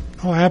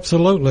 Oh,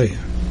 absolutely.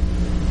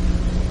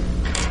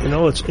 You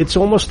know, it's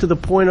almost to the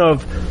point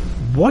of,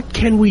 what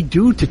can we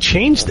do to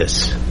change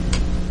this?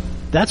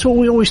 That's what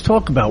we always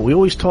talk about. We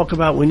always talk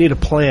about we need a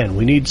plan.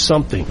 We need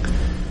something.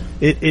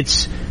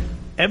 It's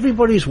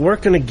everybody's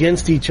working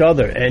against each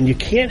other, and you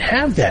can't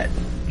have that.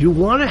 You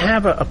want to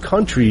have a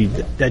country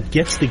that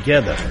gets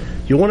together.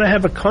 You want to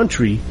have a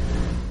country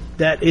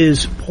that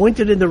is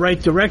pointed in the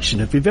right direction.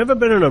 If you've ever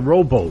been in a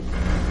rowboat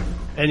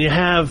and you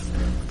have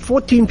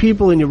 14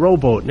 people in your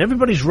rowboat and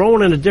everybody's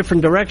rowing in a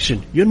different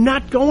direction, you're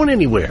not going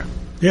anywhere.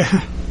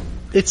 Yeah.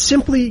 It's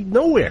simply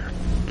nowhere.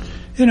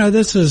 You know,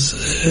 this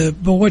is,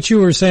 but what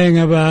you were saying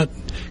about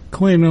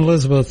Queen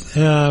Elizabeth,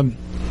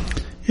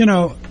 you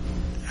know,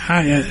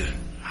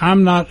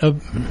 I'm not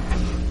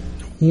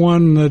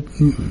one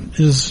that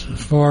is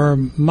for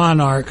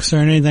monarchs or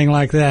anything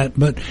like that,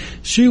 but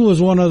she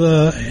was one of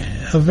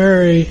a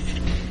very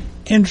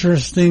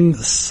interesting,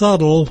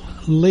 subtle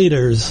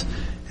leaders,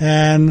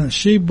 and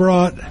she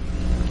brought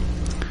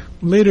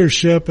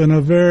leadership in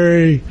a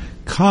very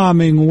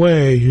calming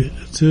way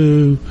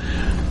to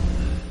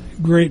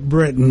Great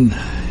Britain.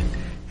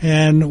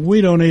 And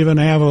we don't even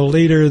have a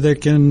leader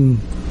that can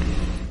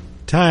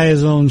tie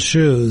his own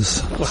shoes.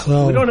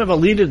 So we don't have a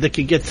leader that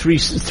can get three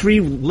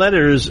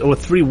letters or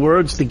three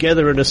words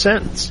together in a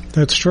sentence.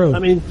 That's true. I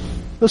mean,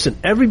 listen,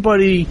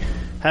 everybody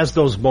has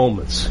those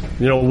moments.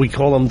 You know, we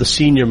call them the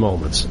senior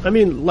moments. I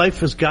mean,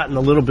 life has gotten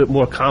a little bit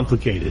more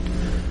complicated.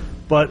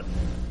 But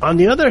on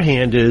the other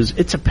hand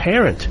it's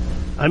apparent.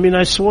 I mean,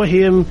 I saw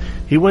him,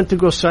 he went to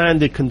go sign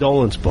the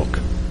condolence book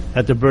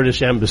at the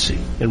British Embassy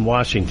in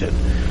Washington.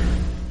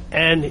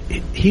 And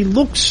he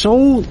looked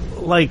so,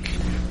 like,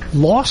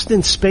 lost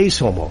in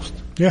space almost.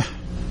 Yeah.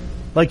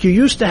 Like you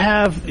used to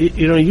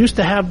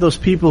have those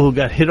people who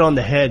got hit on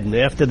the head, and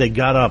after they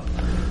got up,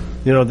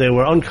 you know, they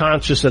were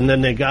unconscious, and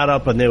then they got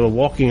up and they were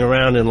walking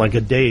around in like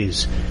a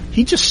daze.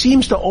 He just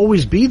seems to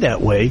always be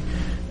that way.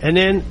 And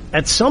then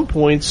at some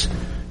points,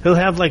 he'll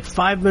have like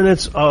 5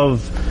 minutes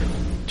of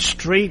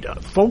straight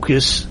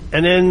focus,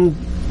 and then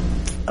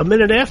a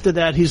minute after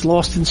that, he's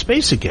lost in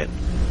space again.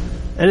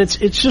 And it's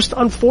just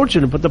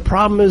unfortunate, but the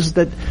problem is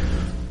that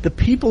the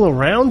people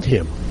around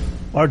him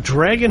are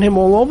dragging him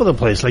all over the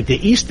place, like the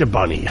Easter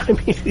Bunny. I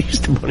mean, the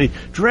Easter Bunny,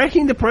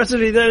 dragging the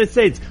President of the United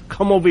States,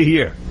 come over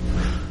here.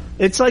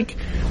 It's like,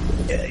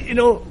 you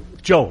know,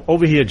 Joe,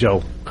 over here,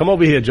 Joe. Come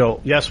over here,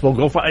 Joe. Yes, we'll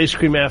go for ice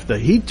cream after.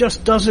 He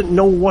just doesn't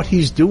know what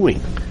he's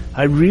doing.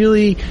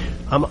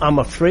 I'm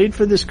afraid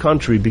for this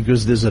country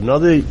because there's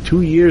another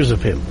 2 years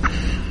of him.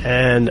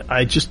 And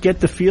I just get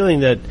the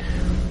feeling that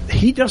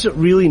he doesn't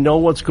really know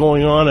what's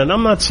going on. And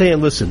I'm not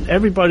saying, listen,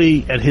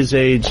 everybody at his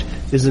age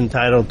is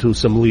entitled to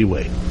some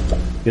leeway.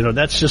 You know,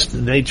 that's just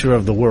the nature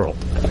of the world.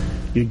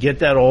 You get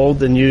that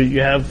old and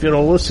you have, you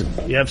know,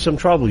 listen, you have some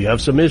trouble, you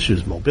have some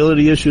issues,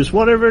 mobility issues,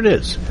 whatever it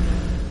is.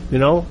 You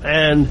know,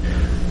 and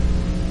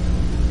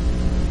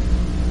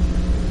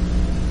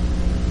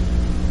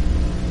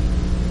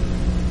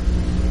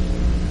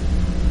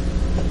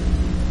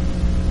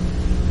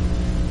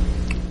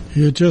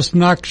you just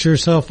knocked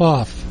yourself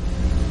off.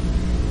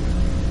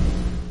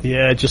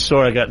 Yeah, I just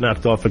saw I got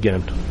knocked off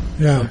again.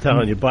 Yeah. I'm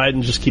telling you,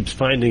 Biden just keeps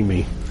finding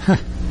me.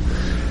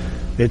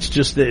 It's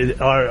just,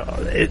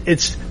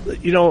 it's,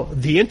 you know,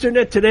 the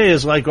internet today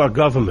is like our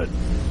government.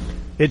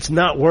 It's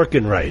not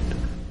working right.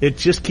 It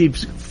just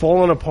keeps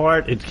falling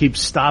apart. It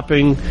keeps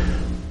stopping.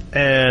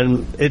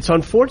 And it's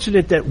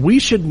unfortunate that we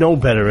should know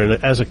better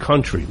as a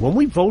country. When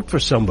we vote for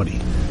somebody,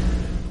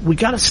 we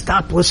got to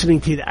stop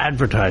listening to the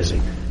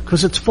advertising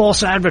because it's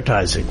false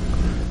advertising.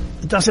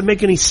 It doesn't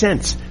make any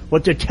sense.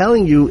 What they're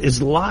telling you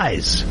is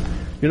lies.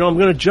 You know, I'm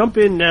going to jump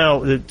in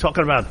now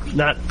talking about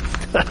not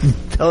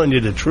telling you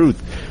the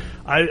truth.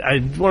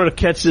 I wanted to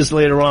catch this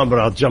later on, but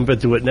I'll jump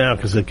into it now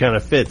because it kind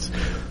of fits.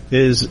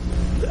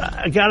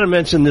 I got to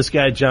mention this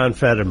guy, John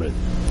Fetterman.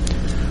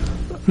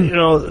 You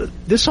know,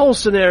 this whole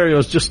scenario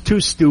is just too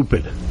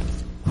stupid.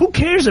 Who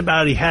cares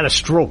about he had a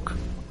stroke?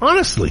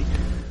 Honestly,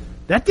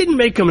 that didn't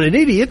make him an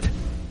idiot.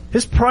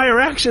 His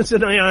prior actions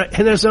and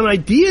his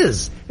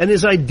ideas and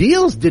his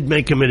ideals did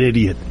make him an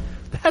idiot.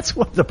 That's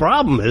what the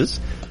problem is.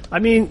 I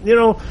mean, you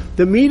know,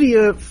 the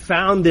media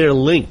found their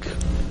link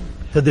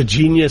to the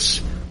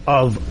genius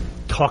of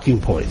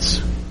talking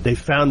points. They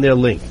found their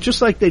link,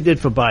 just like they did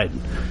for Biden.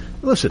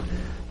 Listen,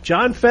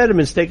 John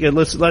Fetterman's taking,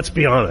 let's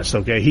be honest,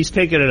 okay? He's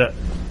taking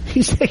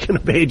a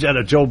page out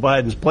of Joe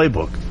Biden's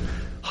playbook.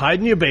 Hide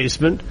in your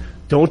basement.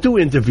 Don't do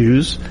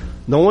interviews.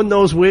 No one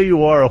knows where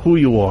you are or who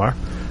you are.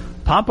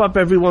 pop up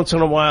every once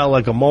in a while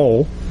like a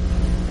mole,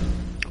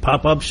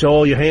 pop up, show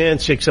all your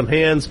hands, shake some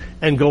hands,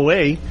 and go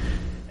away,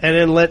 and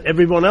then let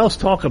everyone else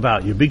talk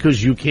about you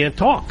because you can't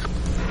talk.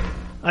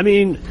 I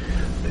mean,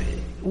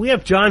 we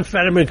have John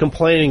Fetterman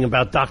complaining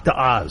about Dr.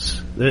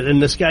 Oz,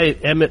 and this guy,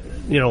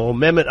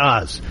 Mehmet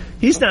Oz.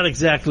 He's not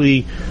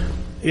exactly,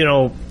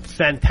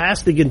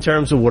 fantastic in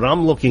terms of what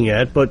I'm looking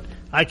at, but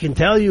I can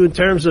tell you in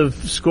terms of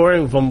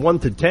scoring from 1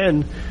 to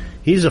 10,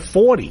 he's a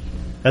 40,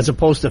 as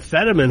opposed to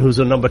Fetterman, who's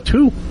a number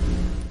 2.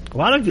 A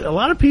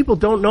lot of people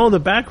don't know the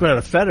background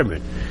of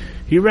Fetterman.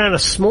 He ran a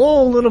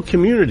small little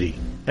community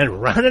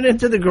and ran it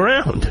into the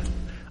ground.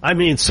 I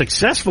mean,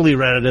 successfully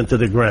ran it into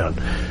the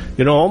ground.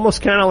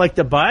 Almost kind of like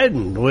the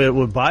Biden, where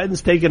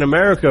Biden's taken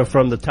America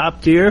from the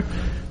top tier.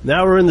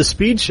 Now we're in the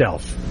speed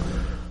shelf.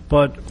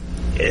 But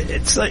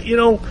it's like,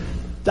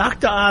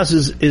 Dr. Oz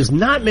is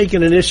not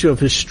making an issue of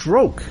his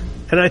stroke.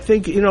 And I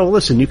think,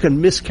 listen, you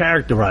can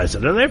mischaracterize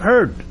it. And I've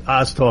heard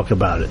Oz talk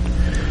about it.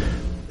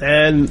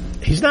 And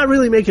he's not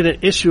really making an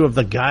issue of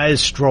the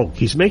guy's stroke.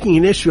 He's making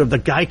an issue of the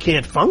guy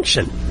can't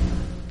function.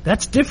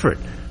 That's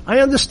different. I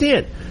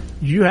understand.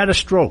 You had a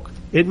stroke.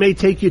 It may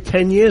take you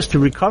 10 years to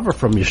recover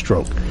from your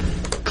stroke.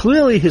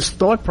 Clearly, his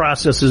thought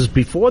processes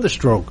before the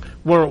stroke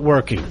weren't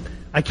working.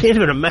 I can't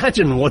even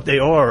imagine what they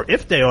are,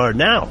 if they are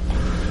now.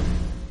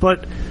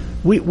 But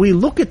we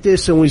look at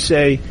this and we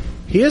say,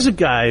 here's a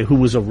guy who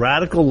was a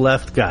radical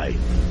left guy,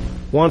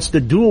 wants to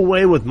do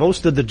away with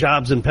most of the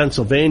jobs in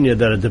Pennsylvania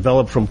that are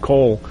developed from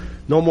coal.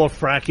 No more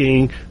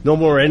fracking, no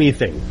more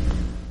anything.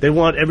 They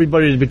want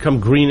everybody to become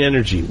green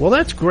energy. Well,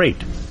 that's great.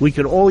 We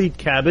can all eat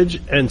cabbage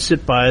and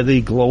sit by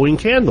the glowing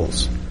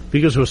candles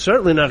because we're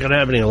certainly not going to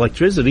have any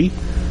electricity.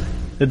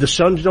 If the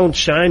sun don't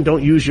shine,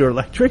 don't use your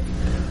electric.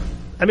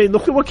 I mean,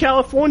 look at what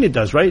California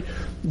does, right?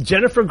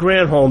 Jennifer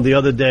Granholm the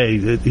other day,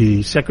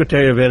 the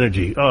Secretary of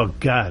Energy. Oh,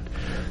 God.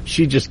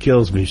 She just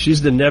kills me.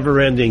 She's the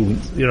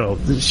never-ending,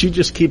 she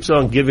just keeps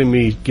on giving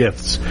me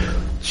gifts.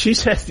 She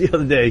said the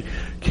other day,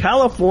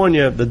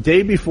 California, the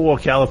day before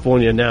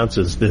California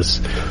announces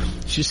this,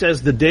 she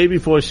says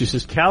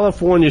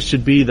California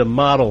should be the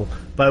model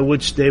by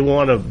which they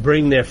want to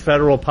bring their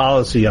federal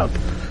policy up.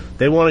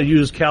 They want to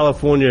use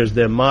California as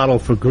their model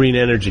for green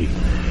energy.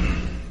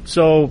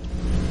 So,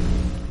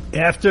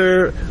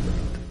 after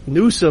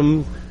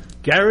Newsom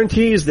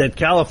guarantees that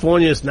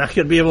California is not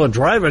going to be able to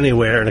drive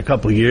anywhere in a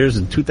couple of years,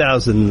 in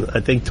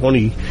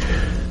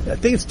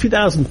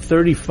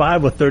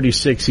 2035 or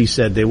 36, he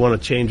said they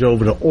want to change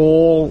over to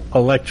all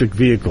electric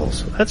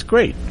vehicles. That's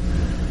great.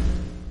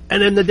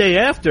 And then the day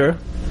after,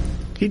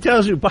 he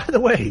tells you, by the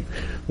way,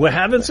 we're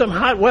having some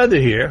hot weather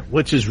here,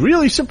 which is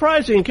really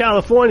surprising in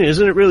California.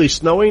 Isn't it really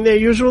snowing there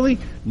usually?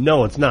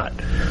 No, it's not.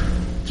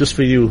 Just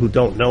for you who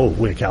don't know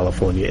where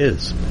California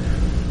is.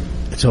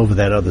 It's over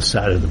that other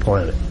side of the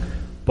planet.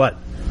 But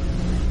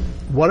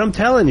what I'm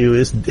telling you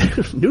is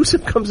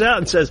Newsom comes out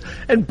and says,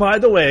 and by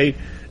the way,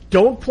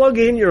 don't plug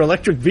in your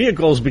electric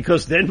vehicles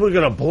because then we're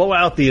going to blow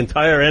out the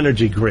entire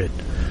energy grid.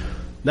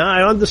 Now,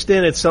 I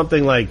understand it's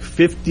something like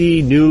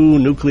 50 new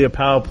nuclear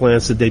power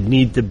plants that they'd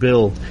need to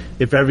build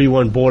if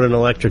everyone bought an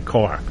electric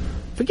car.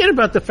 Forget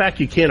about the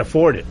fact you can't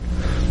afford it.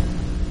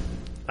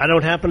 I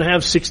don't happen to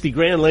have 60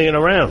 grand laying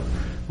around.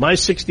 My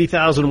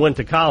 60,000 went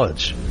to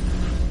college.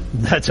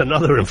 That's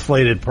another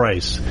inflated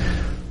price.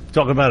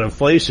 Talk about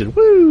inflation.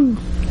 Woo!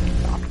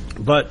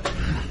 But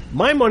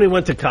my money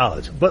went to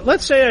college. But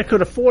let's say I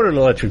could afford an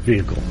electric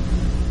vehicle.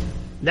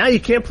 Now you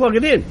can't plug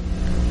it in.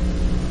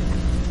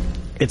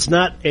 It's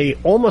not a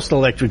almost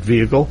electric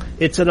vehicle.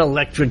 It's an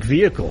electric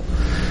vehicle.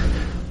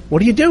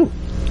 What do?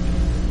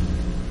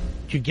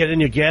 You get in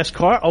your gas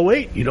car. Oh,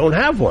 wait, you don't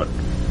have one.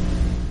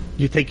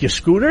 You take your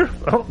scooter.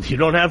 Oh, you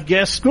don't have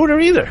gas scooter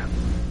either.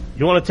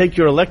 You want to take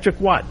your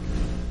electric what?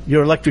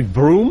 Your electric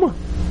broom?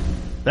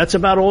 That's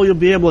about all you'll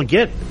be able to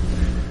get.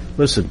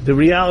 Listen, the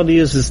reality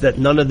is that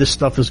none of this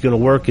stuff is going to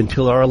work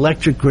until our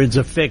electric grids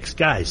are fixed.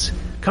 Guys,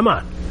 come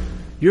on.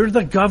 You're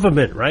the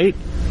government, right?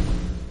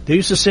 They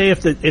used to say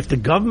if the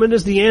government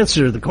is the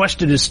answer, the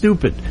question is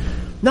stupid.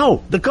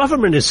 No, the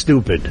government is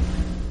stupid.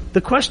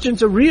 The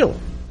questions are real,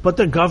 but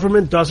the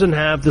government doesn't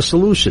have the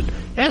solution.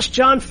 Ask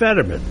John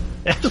Fetterman.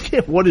 Ask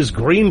him what his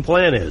green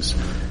plan is.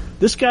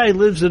 This guy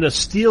lives in a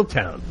steel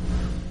town.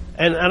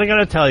 And I got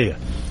to tell you,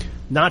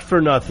 not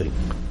for nothing,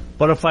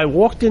 but if I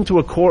walked into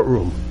a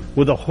courtroom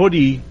with a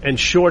hoodie and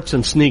shorts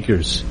and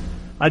sneakers,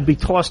 I'd be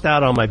tossed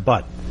out on my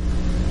butt.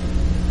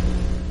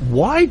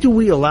 Why do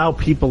we allow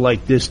people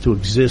like this to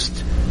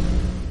exist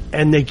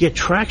and they get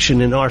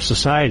traction in our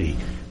society?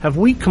 Have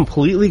we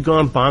completely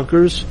gone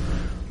bonkers?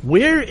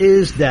 Where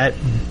is that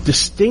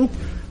distinct...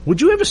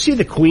 Would you ever see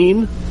the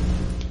Queen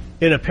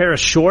in a pair of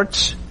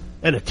shorts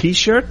and a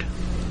T-shirt?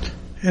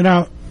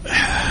 No,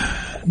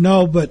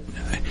 but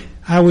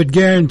I would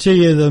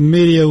guarantee you the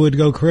media would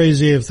go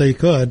crazy if they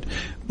could.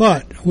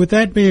 But with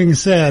that being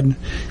said,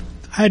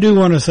 I do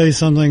want to say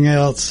something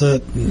else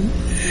that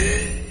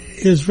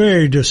is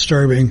very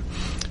disturbing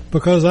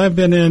because I've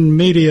been in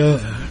media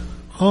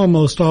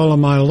almost all of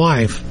my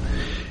life,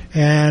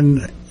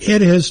 and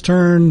it has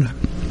turned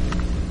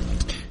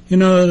You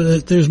know,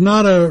 there's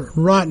not a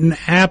rotten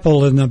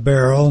apple in the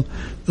barrel.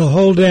 The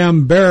whole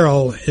damn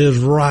barrel is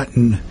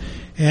rotten.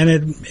 And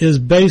it is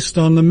based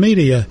on the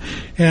media.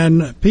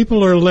 And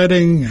people are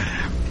letting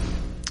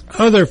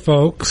other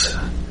folks,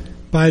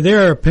 by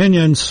their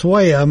opinion,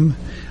 sway them.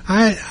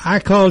 I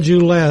called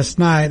you last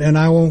night, and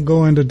I won't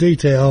go into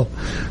detail,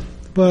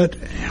 but,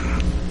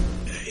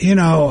 you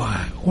know,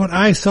 what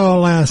I saw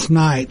last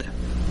night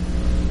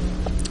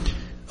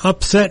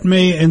upset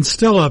me and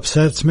still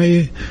upsets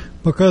me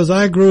because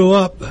I grew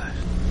up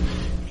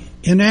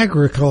in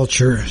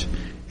agriculture,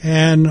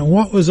 and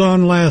what was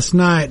on last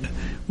night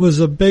was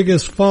the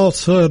biggest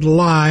falsehood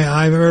lie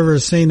I've ever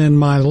seen in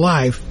my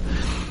life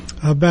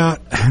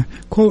about,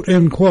 quote,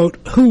 unquote,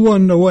 who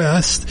won the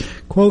West,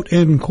 quote,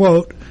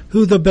 unquote,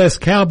 who the best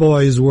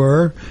cowboys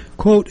were,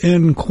 quote,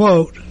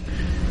 unquote,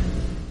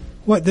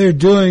 what they're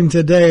doing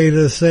today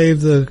to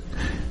save the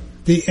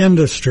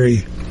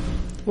industry.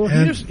 Well,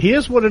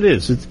 here's what it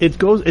is.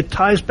 It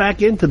ties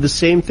back into the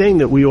same thing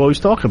that we always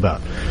talk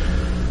about.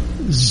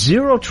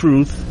 Zero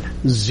truth,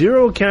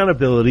 zero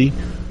accountability,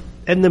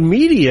 and the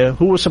media,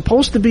 who are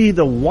supposed to be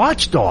the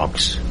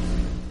watchdogs,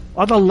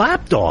 are the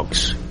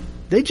lapdogs.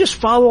 They just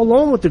follow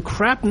along with the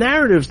crap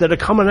narratives that are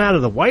coming out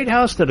of the White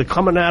House, that are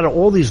coming out of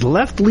all these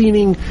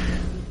left-leaning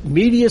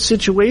media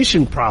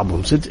situation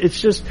problems.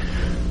 It's just,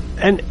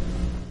 and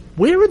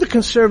where are the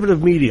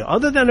conservative media,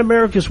 other than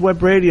America's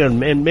Web Radio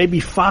and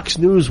maybe Fox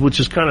News, which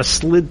has kind of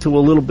slid to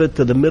a little bit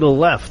to the middle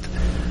left?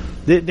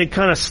 They're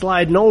kind of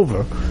sliding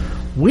over.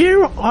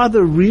 Where are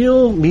the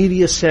real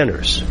media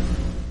centers?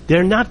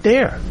 They're not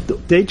there.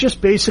 They just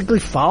basically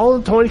follow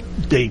the Tony.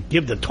 They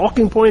give the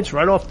talking points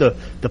right off the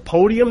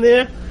podium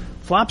there.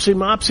 Flopsy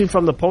Mopsy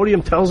from the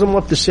podium tells them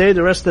what to say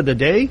the rest of the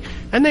day,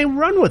 and they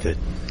run with it.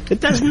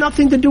 It has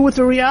nothing to do with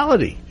the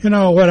reality. You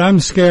know, what I'm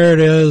scared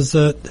of is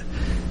the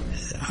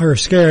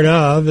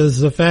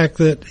fact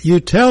that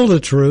you tell the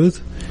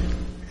truth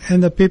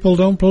and the people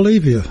don't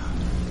believe you.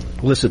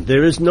 Listen,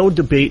 there is no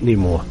debate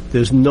anymore.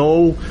 There's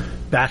no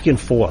back and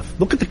forth.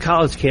 Look at the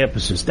college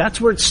campuses. That's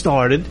where it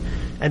started,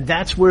 and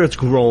that's where it's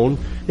grown.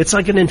 It's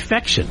like an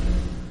infection.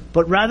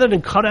 But rather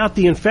than cut out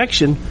the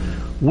infection,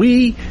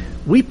 we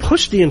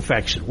pushed the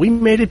infection. We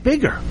made it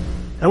bigger,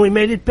 and we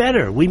made it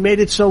better. We made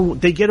it so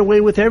they get away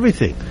with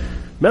everything.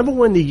 Remember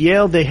when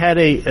they had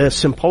a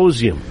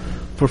symposium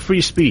for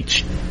free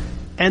speech,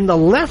 and the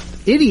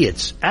left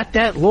idiots at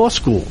that law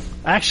school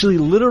actually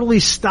literally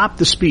stopped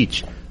the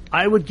speech.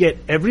 I would get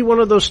every one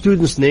of those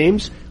students'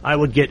 names, I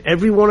would get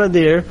every one of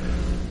their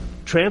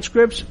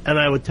transcripts, and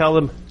I would tell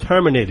them,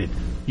 terminated.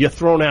 You're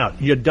thrown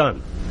out. You're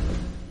done.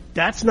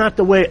 That's not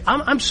the way.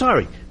 I'm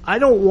sorry. I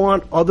don't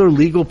want other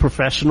legal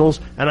professionals,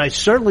 and I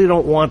certainly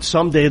don't want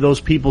someday those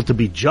people to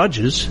be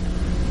judges.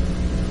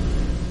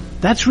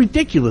 That's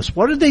ridiculous.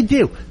 What did they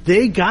do?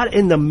 They got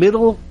in the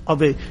middle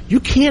of it. You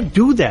can't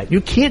do that. You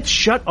can't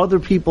shut other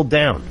people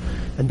down.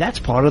 And that's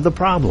part of the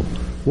problem.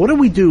 What do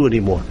we do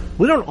anymore?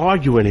 We don't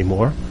argue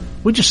anymore.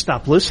 We just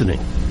stop listening.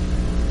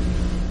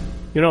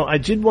 You know, I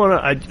did want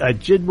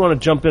to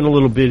jump in a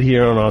little bit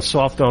here on our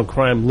soft on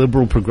crime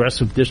liberal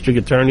progressive district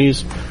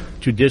attorneys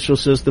judicial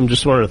system.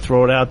 Just wanted to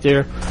throw it out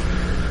there.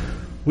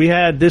 We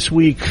had this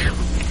week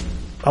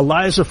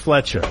Eliza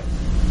Fletcher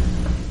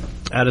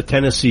out of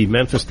Tennessee,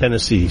 Memphis,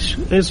 Tennessee.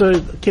 Is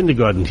a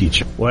kindergarten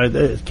teacher.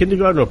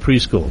 Kindergarten or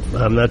preschool?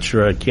 I'm not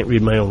sure. I can't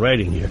read my own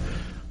writing here.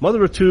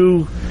 Mother of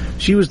two.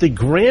 She was the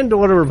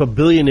granddaughter of a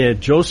billionaire,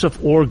 Joseph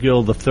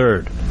Orgill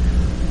III.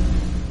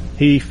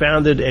 He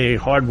founded a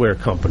hardware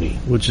company,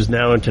 which is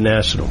now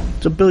international.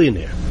 It's a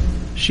billionaire.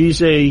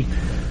 She's a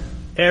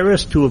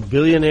heiress to a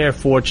billionaire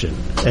fortune,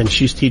 and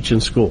she's teaching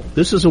school.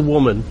 This is a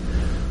woman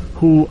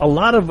who a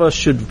lot of us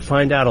should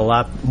find out a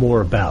lot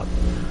more about.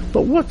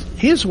 But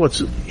here's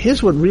what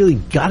really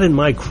got in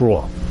my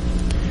craw.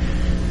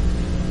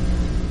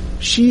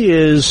 She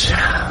is,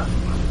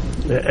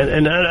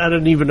 and I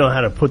don't even know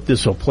how to put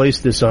this or place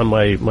this on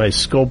my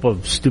scope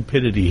of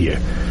stupidity here.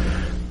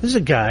 There's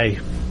a guy,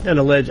 and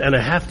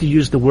I have to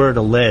use the word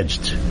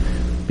alleged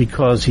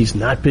because he's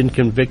not been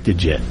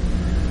convicted yet.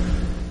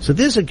 So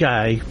there's a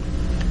guy,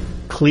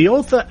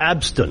 Cleotha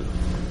Abston,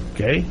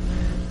 okay?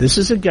 This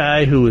is a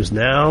guy who is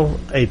now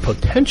a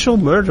potential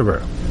murderer.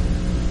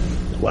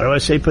 Why do I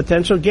say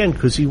potential? Again,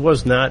 because he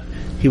was not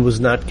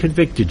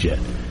convicted yet.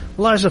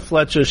 Eliza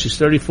Fletcher, she's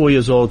 34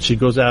 years old. She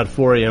goes out at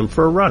 4 a.m.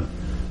 for a run.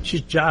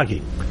 She's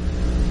jogging.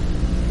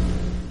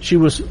 She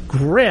was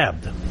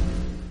grabbed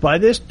by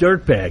this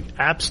dirtbag,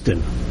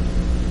 Abston.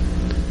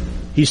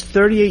 He's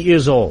 38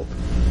 years old.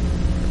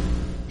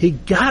 He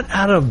got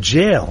out of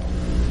jail.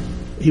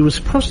 He was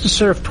supposed to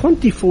serve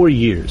 24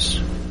 years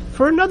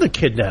for another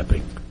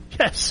kidnapping.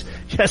 Yes,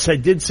 I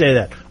did say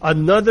that.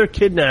 Another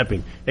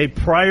kidnapping. A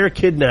prior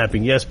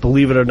kidnapping. Yes,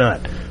 believe it or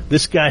not.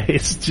 This guy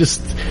is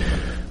just,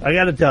 I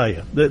gotta tell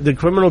you, the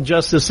criminal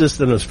justice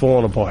system has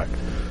fallen apart.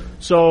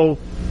 So,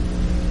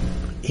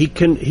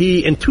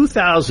 in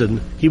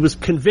 2000, he was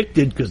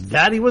convicted, because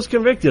that he was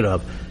convicted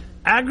of,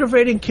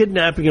 aggravating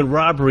kidnapping and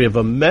robbery of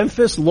a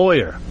Memphis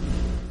lawyer,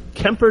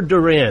 Kemper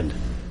Durand.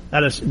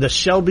 The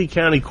Shelby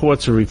County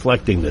courts are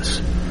reflecting this.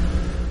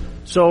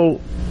 So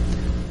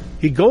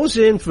he goes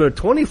in for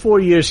 24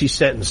 years he's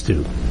sentenced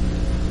to.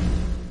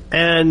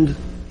 And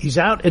he's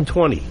out in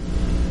 20.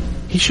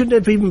 He shouldn't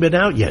have even been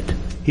out yet.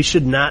 He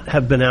should not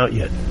have been out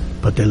yet.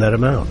 But they let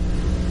him out.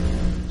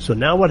 So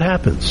now what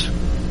happens?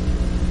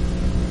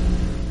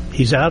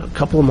 He's out a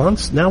couple of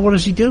months. Now what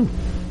does he do?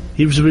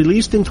 He was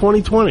released in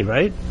 2020,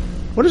 right?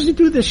 What does he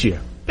do this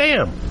year?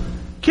 Bam!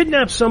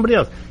 Kidnap somebody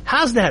else.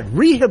 How's that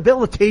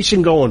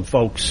rehabilitation going,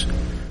 folks?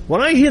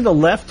 When I hear the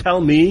left tell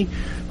me,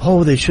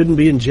 oh, they shouldn't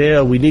be in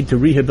jail, we need to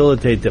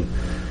rehabilitate them.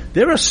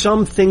 There are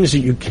some things that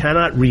you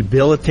cannot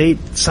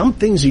rehabilitate, some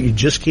things that you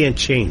just can't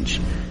change.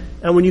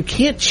 And when you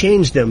can't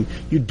change them,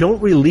 you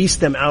don't release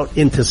them out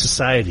into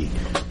society.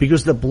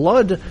 Because the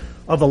blood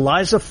of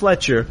Eliza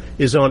Fletcher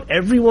is on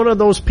every one of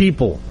those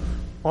people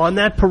on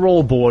that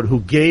parole board who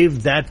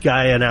gave that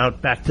guy an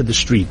out back to the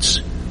streets.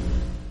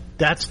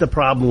 That's the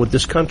problem with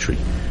this country.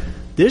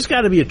 There's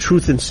got to be a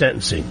truth in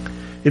sentencing.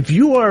 If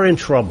you are in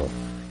trouble,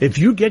 if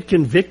you get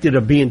convicted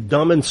of being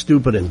dumb and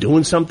stupid and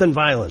doing something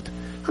violent,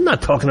 I'm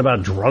not talking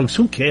about drugs.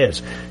 Who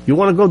cares? You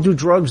want to go do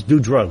drugs? Do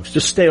drugs.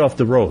 Just stay off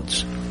the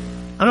roads.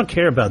 I don't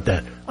care about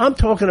that. I'm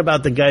talking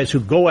about the guys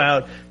who go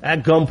out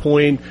at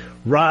gunpoint,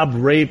 rob,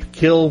 rape,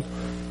 kill,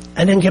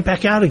 and then get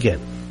back out again.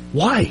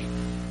 Why?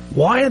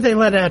 Why are they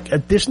let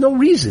out? There's no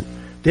reason.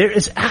 There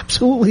is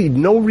absolutely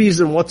no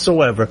reason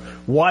whatsoever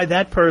why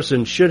that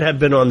person should have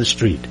been on the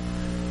street.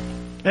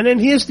 And then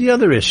here's the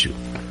other issue.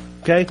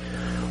 Okay?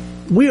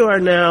 We are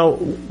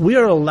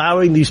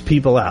allowing these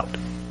people out.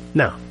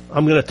 Now,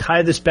 I'm going to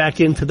tie this back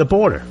into the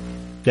border.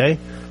 Okay?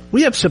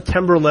 We have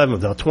September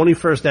 11th, our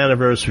 21st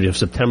anniversary of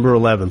September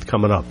 11th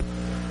coming up.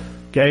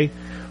 Okay?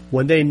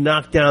 When they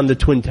knocked down the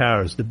Twin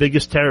Towers, the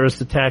biggest terrorist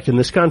attack in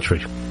this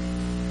country.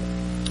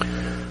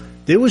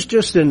 There was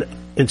just an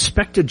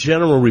Inspector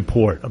General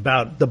report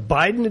about the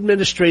Biden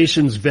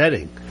administration's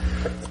vetting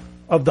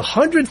of the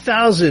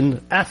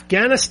 100,000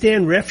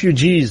 Afghanistan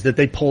refugees that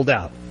they pulled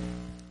out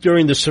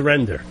during the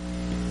surrender.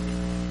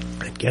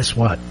 And guess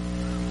what?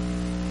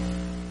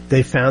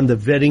 They found the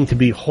vetting to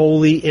be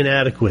wholly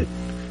inadequate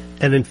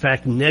and, in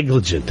fact,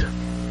 negligent.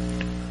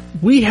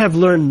 We have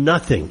learned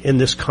nothing in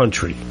this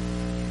country.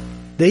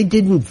 They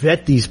didn't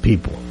vet these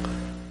people.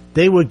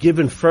 They were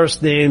given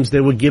first names.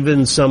 They were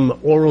given some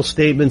oral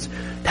statements.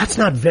 That's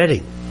not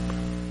vetting.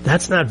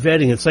 That's not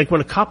vetting. It's like when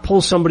a cop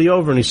pulls somebody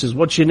over and he says,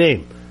 what's your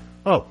name?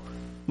 Oh,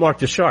 Mark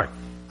the Shark.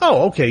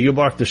 Oh, okay, you're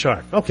Mark the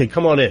Shark. Okay,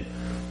 come on in.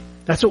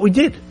 That's what we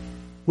did.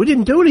 We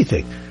didn't do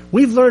anything.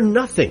 We've learned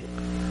nothing.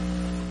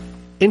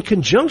 In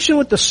conjunction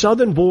with the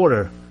southern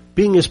border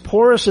being as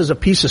porous as a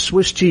piece of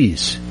Swiss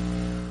cheese,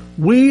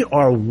 we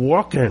are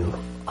walking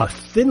a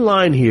thin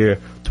line here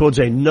towards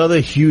another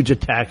huge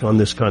attack on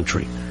this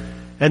country.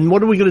 And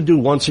what are we going to do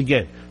once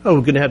again? Oh,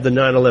 we're going to have the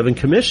 9/11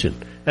 Commission.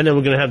 And then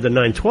we're going to have the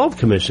 9/12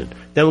 Commission.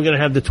 Then we're going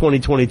to have the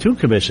 2022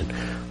 Commission.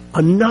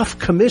 Enough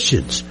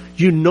commissions.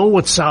 You know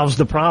what solves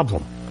the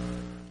problem.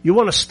 You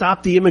want to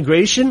stop the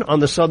immigration on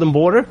the southern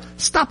border?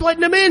 Stop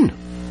letting them in.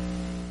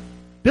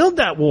 Build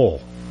that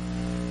wall.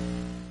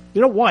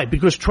 You know why?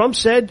 Because Trump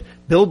said,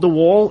 build the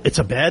wall, it's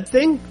a bad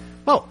thing?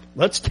 Well,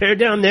 let's tear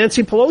down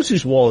Nancy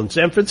Pelosi's wall in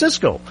San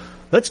Francisco.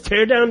 Let's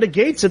tear down the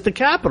gates at the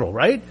Capitol,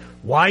 right?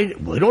 Why?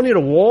 We don't need a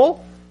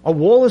wall. A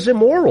wall is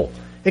immoral.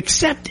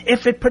 Except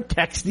if it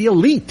protects the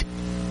elite.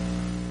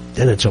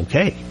 Then it's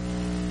okay.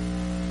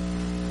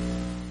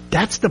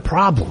 That's the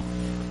problem.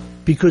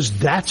 Because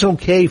that's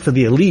okay for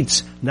the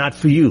elites, not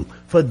for you.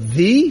 For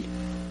thee,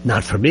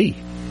 not for me.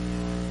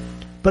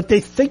 But they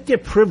think they're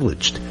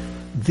privileged.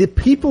 The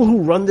people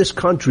who run this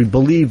country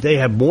believe they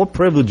have more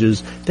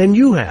privileges than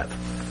you have.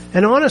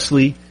 And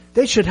honestly,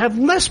 they should have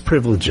less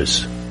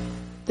privileges.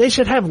 They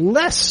should have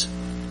less,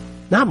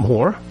 not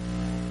more.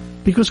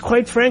 Because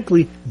quite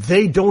frankly,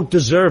 they don't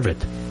deserve it.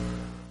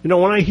 You know,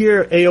 when I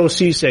hear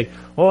AOC say,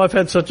 oh, I've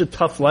had such a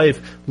tough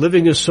life,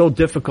 living is so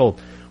difficult.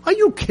 Are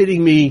you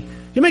kidding me?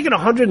 You're making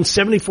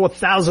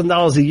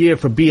 $174,000 a year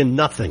for being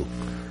nothing.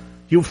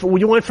 You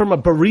went from a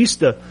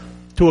barista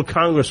to a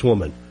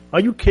congresswoman. Are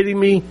you kidding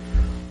me?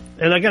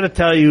 And I got to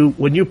tell you,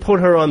 when you put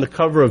her on the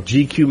cover of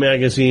GQ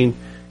magazine,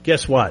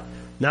 guess what?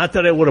 Not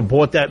that I would have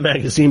bought that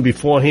magazine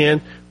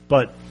beforehand,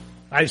 but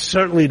I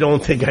certainly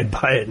don't think I'd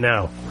buy it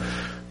now.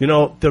 You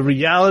know, the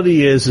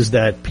reality is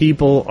that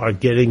people are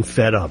getting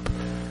fed up,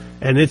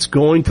 and it's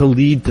going to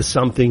lead to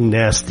something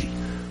nasty.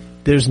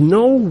 There's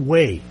no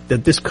way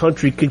that this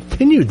country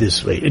continue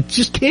this way. It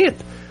just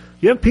can't.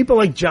 You have people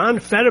like John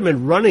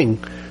Fetterman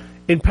running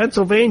in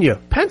Pennsylvania.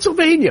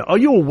 Pennsylvania, are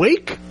you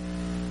awake?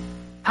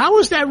 How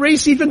is that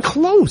race even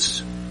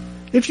close?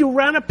 If you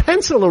ran a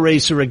pencil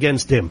eraser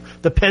against him,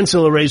 the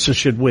pencil eraser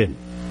should win.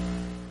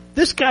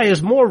 This guy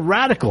is more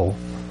radical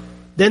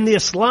than the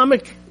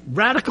Islamic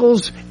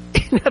radicals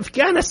in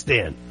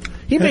Afghanistan.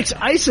 He makes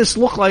ISIS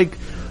look like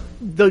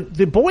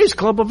the boys'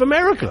 club of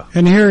America.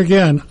 And here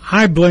again,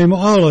 I blame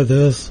all of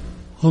this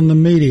on the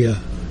media.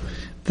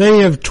 They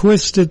have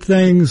twisted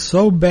things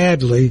so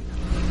badly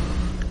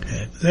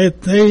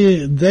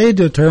They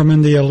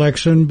determine the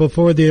election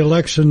before the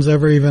election's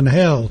ever even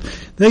held.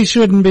 They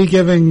shouldn't be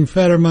giving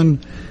Fetterman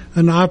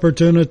an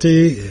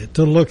opportunity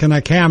to look in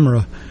a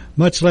camera,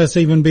 much less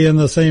even be in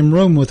the same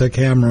room with a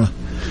camera.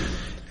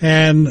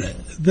 And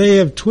they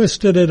have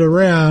twisted it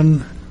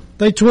around.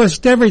 They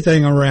twist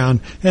everything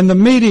around. And the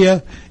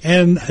media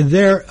and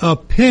their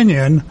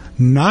opinion,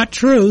 not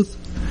truth,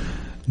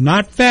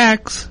 not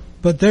facts,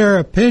 but their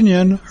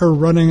opinion are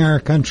running our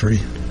country.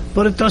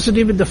 But it doesn't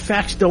even, the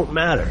facts don't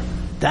matter.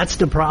 That's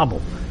the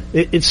problem.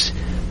 It's,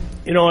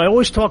 I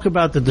always talk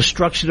about the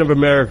destruction of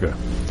America.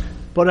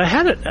 But I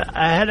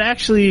had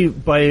actually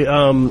by,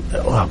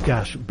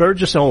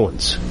 Burgess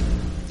Owens.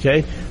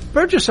 Okay?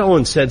 Burgess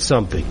Owens said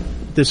something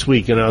this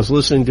week, and I was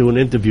listening to an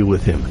interview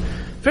with him.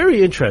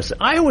 Very interesting.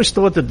 I always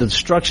thought that the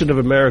destruction of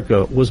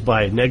America was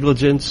by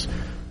negligence,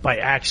 by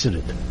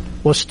accident,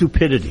 or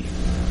stupidity.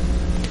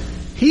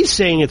 He's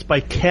saying it's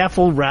by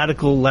careful,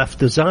 radical left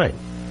design.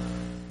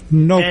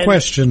 No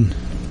question.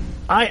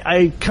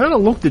 I kind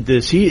of looked at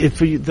this.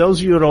 For those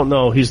of you who don't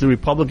know, he's the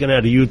Republican out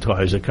of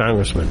Utah. He's a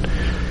congressman.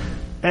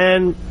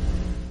 And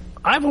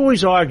I've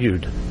always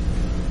argued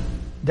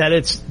that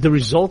it's the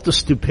result of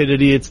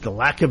stupidity, it's the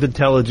lack of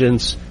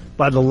intelligence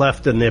by the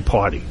left and their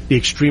party, the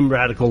extreme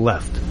radical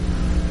left.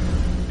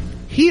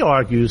 He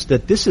argues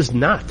that this is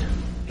not.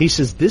 He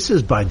says this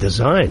is by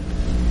design.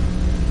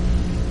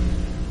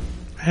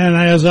 And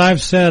as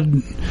I've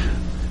said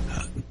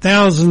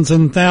thousands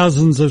and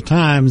thousands of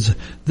times,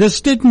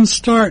 this didn't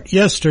start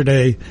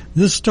yesterday.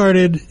 This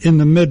started in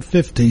the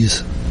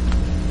mid-50s.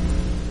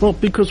 Well,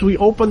 because we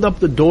opened up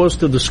the doors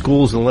to the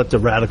schools and let the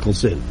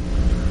radicals in.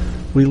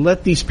 We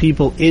let these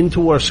people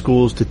into our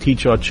schools to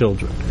teach our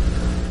children.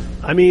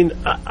 I mean,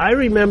 I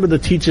remember the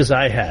teachers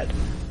I had.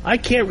 I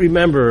can't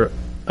remember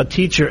a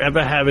teacher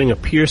ever having a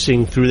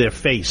piercing through their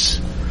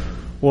face,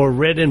 or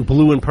red and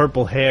blue and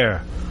purple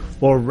hair,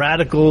 or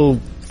radical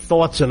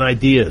thoughts and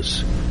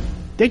ideas.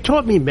 They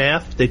taught me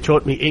math, they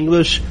taught me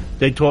English,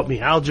 they taught me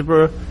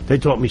algebra, they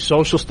taught me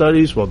social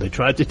studies. Well, they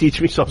tried to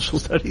teach me social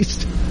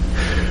studies.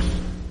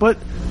 But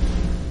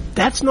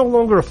that's no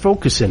longer a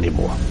focus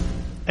anymore.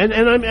 And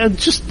I'm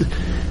just,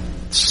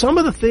 some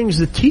of the things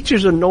the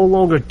teachers are no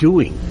longer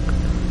doing.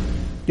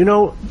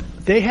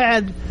 They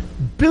had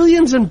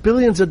billions and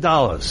billions of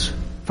dollars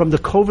from the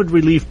COVID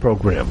relief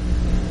program.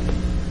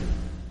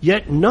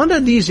 Yet none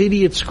of these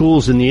idiot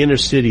schools in the inner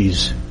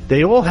cities,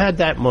 they all had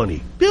that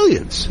money,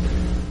 billions,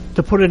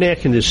 to put in air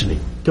conditioning,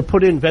 to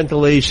put in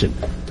ventilation,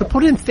 to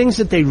put in things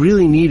that they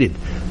really needed,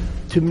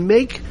 to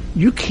make,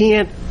 you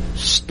can't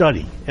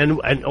study.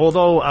 And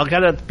although I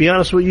gotta be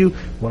honest with you,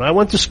 when I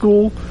went to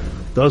school,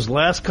 those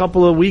last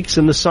couple of weeks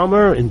in the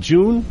summer, in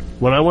June,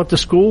 when I went to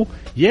school,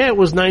 yeah, it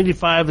was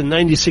 95 and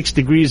 96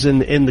 degrees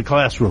in the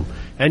classroom.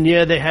 And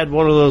yeah, they had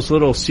one of those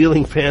little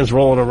ceiling fans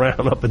rolling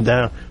around up and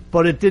down.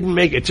 But it didn't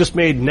make, it just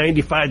made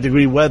 95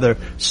 degree weather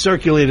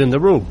circulate in the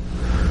room.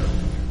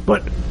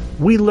 But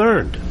we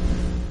learned.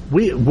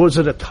 Was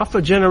it a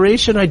tougher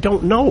generation? I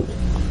don't know.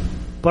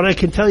 But I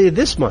can tell you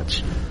this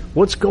much.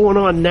 What's going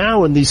on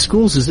now in these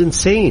schools is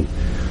insane.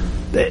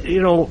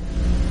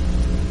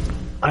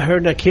 I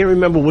heard, I can't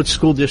remember which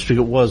school district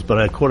it was, but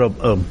I caught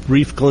a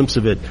brief glimpse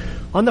of it.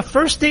 On the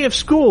first day of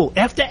school,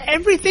 after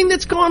everything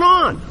that's gone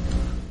on,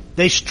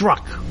 they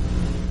struck.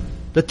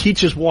 The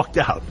teachers walked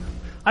out.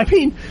 I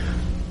mean,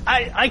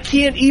 I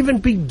can't even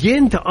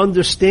begin to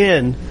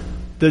understand.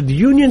 The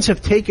unions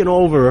have taken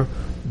over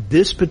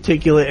this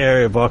particular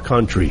area of our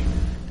country,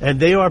 and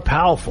they are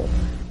powerful,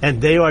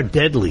 and they are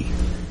deadly,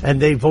 and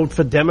they vote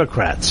for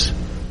Democrats.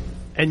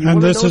 And you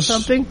want to know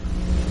something?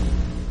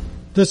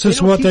 This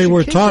is what they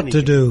were taught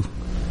to do.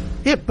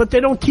 Yeah, but they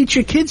don't teach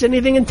your kids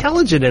anything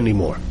intelligent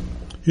anymore.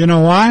 You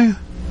know why?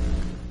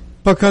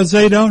 Because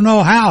they don't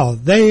know how.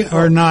 They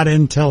are not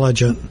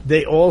intelligent.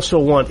 They also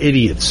want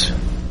idiots,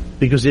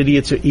 because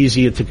idiots are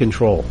easier to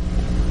control.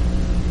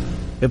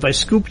 If I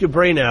scoop your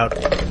brain out,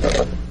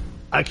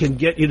 I can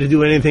get you to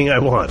do anything I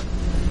want.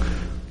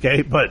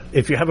 Okay? But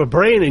if you have a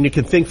brain and you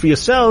can think for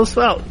yourselves,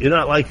 well, you're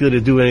not likely to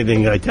do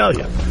anything I tell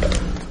you.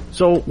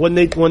 So when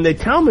they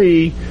tell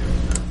me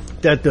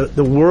that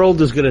the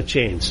world is going to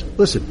change,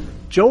 listen,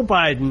 Joe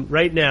Biden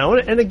right now,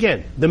 and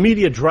again, the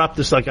media dropped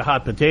this like a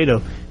hot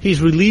potato,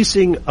 he's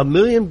releasing 1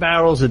 million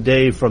barrels a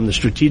day from the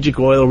Strategic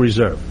Oil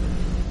Reserve.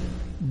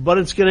 But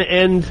it's going to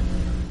end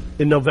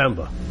in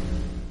November,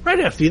 right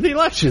after the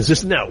elections.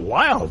 Isn't that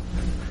wild?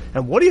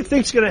 And what do you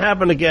think's going to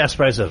happen to gas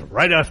prices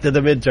right after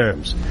the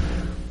midterms?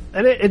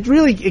 And it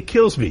really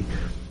kills me.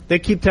 They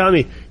keep telling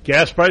me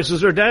gas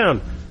prices are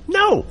down.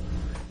 No.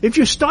 If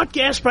you start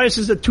gas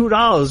prices at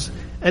 $2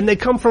 and they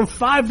come from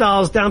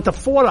 $5 down to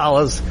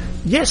 $4,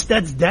 yes,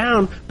 that's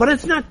down, but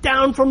it's not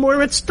down from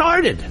where it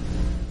started.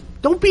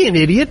 Don't be an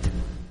idiot.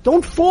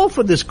 Don't fall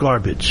for this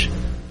garbage.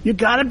 You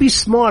got to be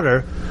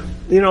smarter.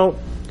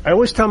 I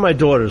always tell my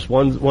daughters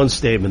one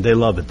statement. They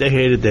love it. They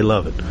hate it. They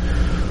love it.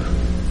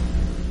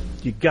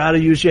 You got to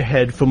use your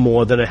head for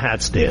more than a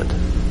hat stand.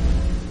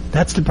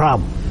 That's the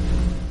problem.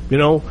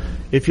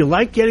 If you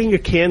like getting your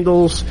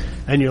candles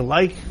and you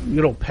like,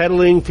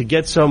 peddling to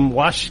get some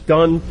wash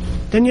done,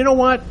 then you know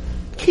what?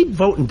 Keep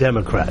voting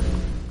Democrat.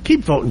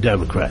 Keep voting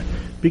Democrat.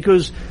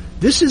 Because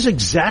this is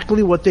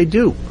exactly what they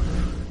do.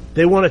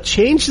 They want to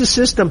change the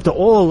system to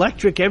all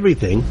electric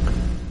everything,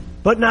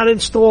 but not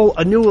install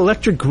a new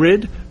electric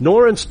grid,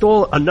 nor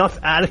install enough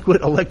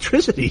adequate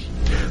electricity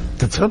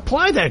to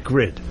supply that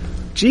grid.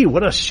 Gee,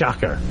 what a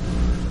shocker.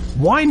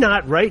 Why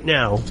not right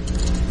now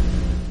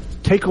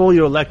take all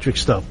your electric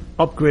stuff,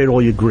 upgrade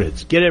all your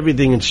grids, get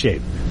everything in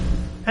shape?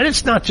 And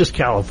it's not just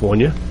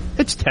California,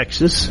 it's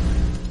Texas.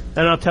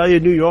 And I'll tell you,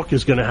 New York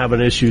is going to have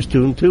an issue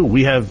soon, too.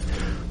 We have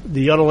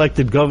the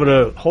unelected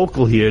Governor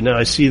Hochul here. Now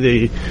I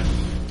see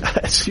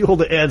all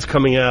the ads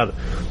coming out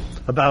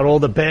about all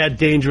the bad,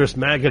 dangerous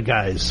MAGA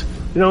guys.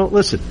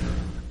 Listen,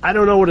 I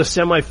don't know what a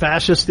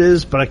semi-fascist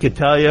is, but I can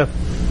tell you,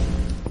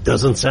 it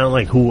doesn't sound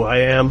like who I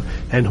am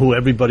and who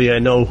everybody I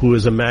know who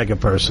is a MAGA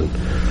person.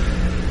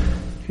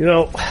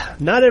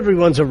 Not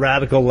everyone's a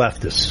radical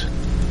leftist.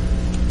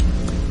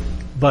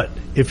 But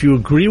if you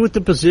agree with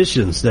the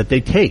positions that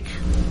they take,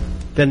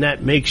 then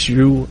that makes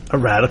you a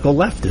radical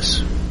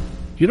leftist.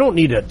 You don't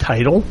need a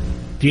title.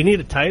 Do you need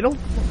a title?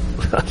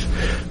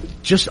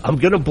 I'm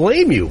going to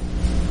blame you.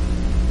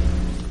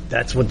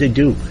 That's what they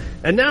do.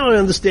 And now I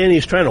understand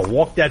he's trying to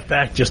walk that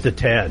back just a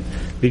tad,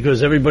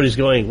 because everybody's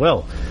going,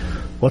 well,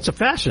 what's a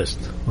fascist?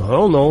 I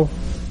don't know.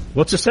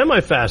 What's a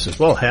semi-fascist?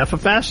 Well, half a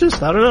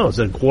fascist? I don't know. Is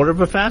it a quarter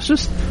of a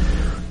fascist?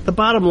 The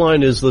bottom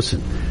line is,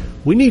 listen,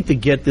 we need to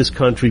get this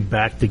country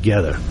back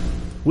together.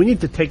 We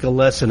need to take a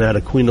lesson out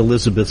of Queen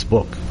Elizabeth's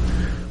book.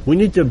 We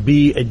need to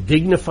be a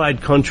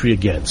dignified country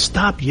again.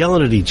 Stop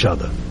yelling at each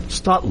other.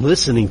 Start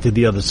listening to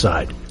the other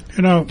side.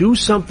 Do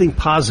something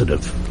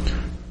positive.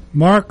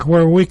 Mark,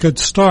 where we could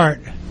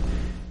start,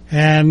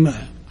 and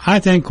I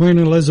think Queen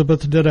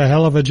Elizabeth did a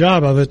hell of a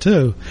job of it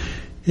too,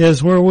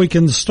 is where we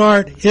can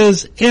start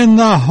is in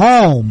the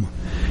home.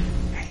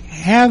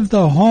 Have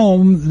the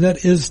home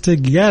that is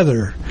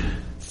together.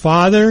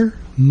 Father,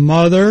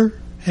 mother,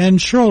 and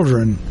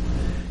children.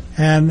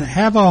 And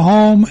have a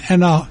home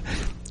and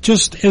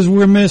just as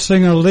we're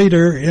missing a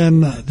leader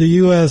in the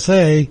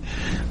USA,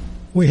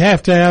 we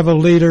have to have a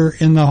leader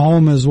in the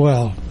home as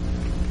well.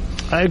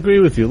 I agree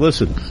with you.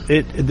 Listen,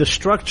 the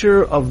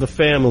structure of the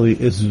family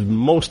is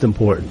most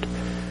important.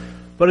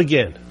 But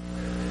again,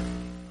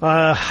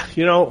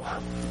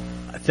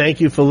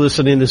 thank you for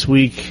listening this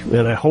week,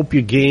 and I hope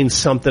you gained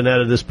something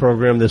out of this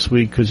program this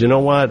week, because you know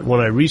what? When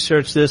I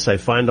research this, I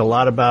find a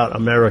lot about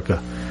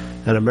America,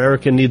 and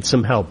America needs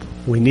some help.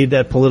 We need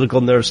that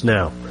political nurse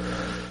now.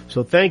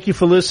 So thank you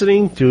for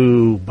listening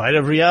to Bite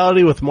of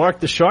Reality with Mark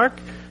the Shark.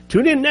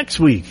 Tune in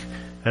next week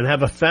and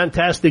have a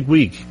fantastic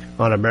week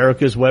on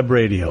America's Web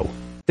Radio.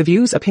 The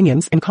views,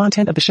 opinions, and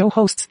content of the show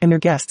hosts and their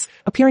guests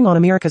appearing on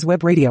America's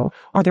Web Radio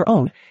are their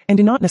own and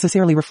do not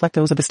necessarily reflect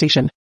those of the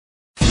station.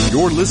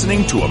 You're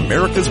listening to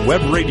America's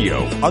Web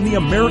Radio on the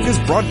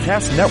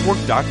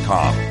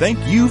AmericasBroadcastNetwork.com. Thank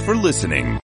you for listening.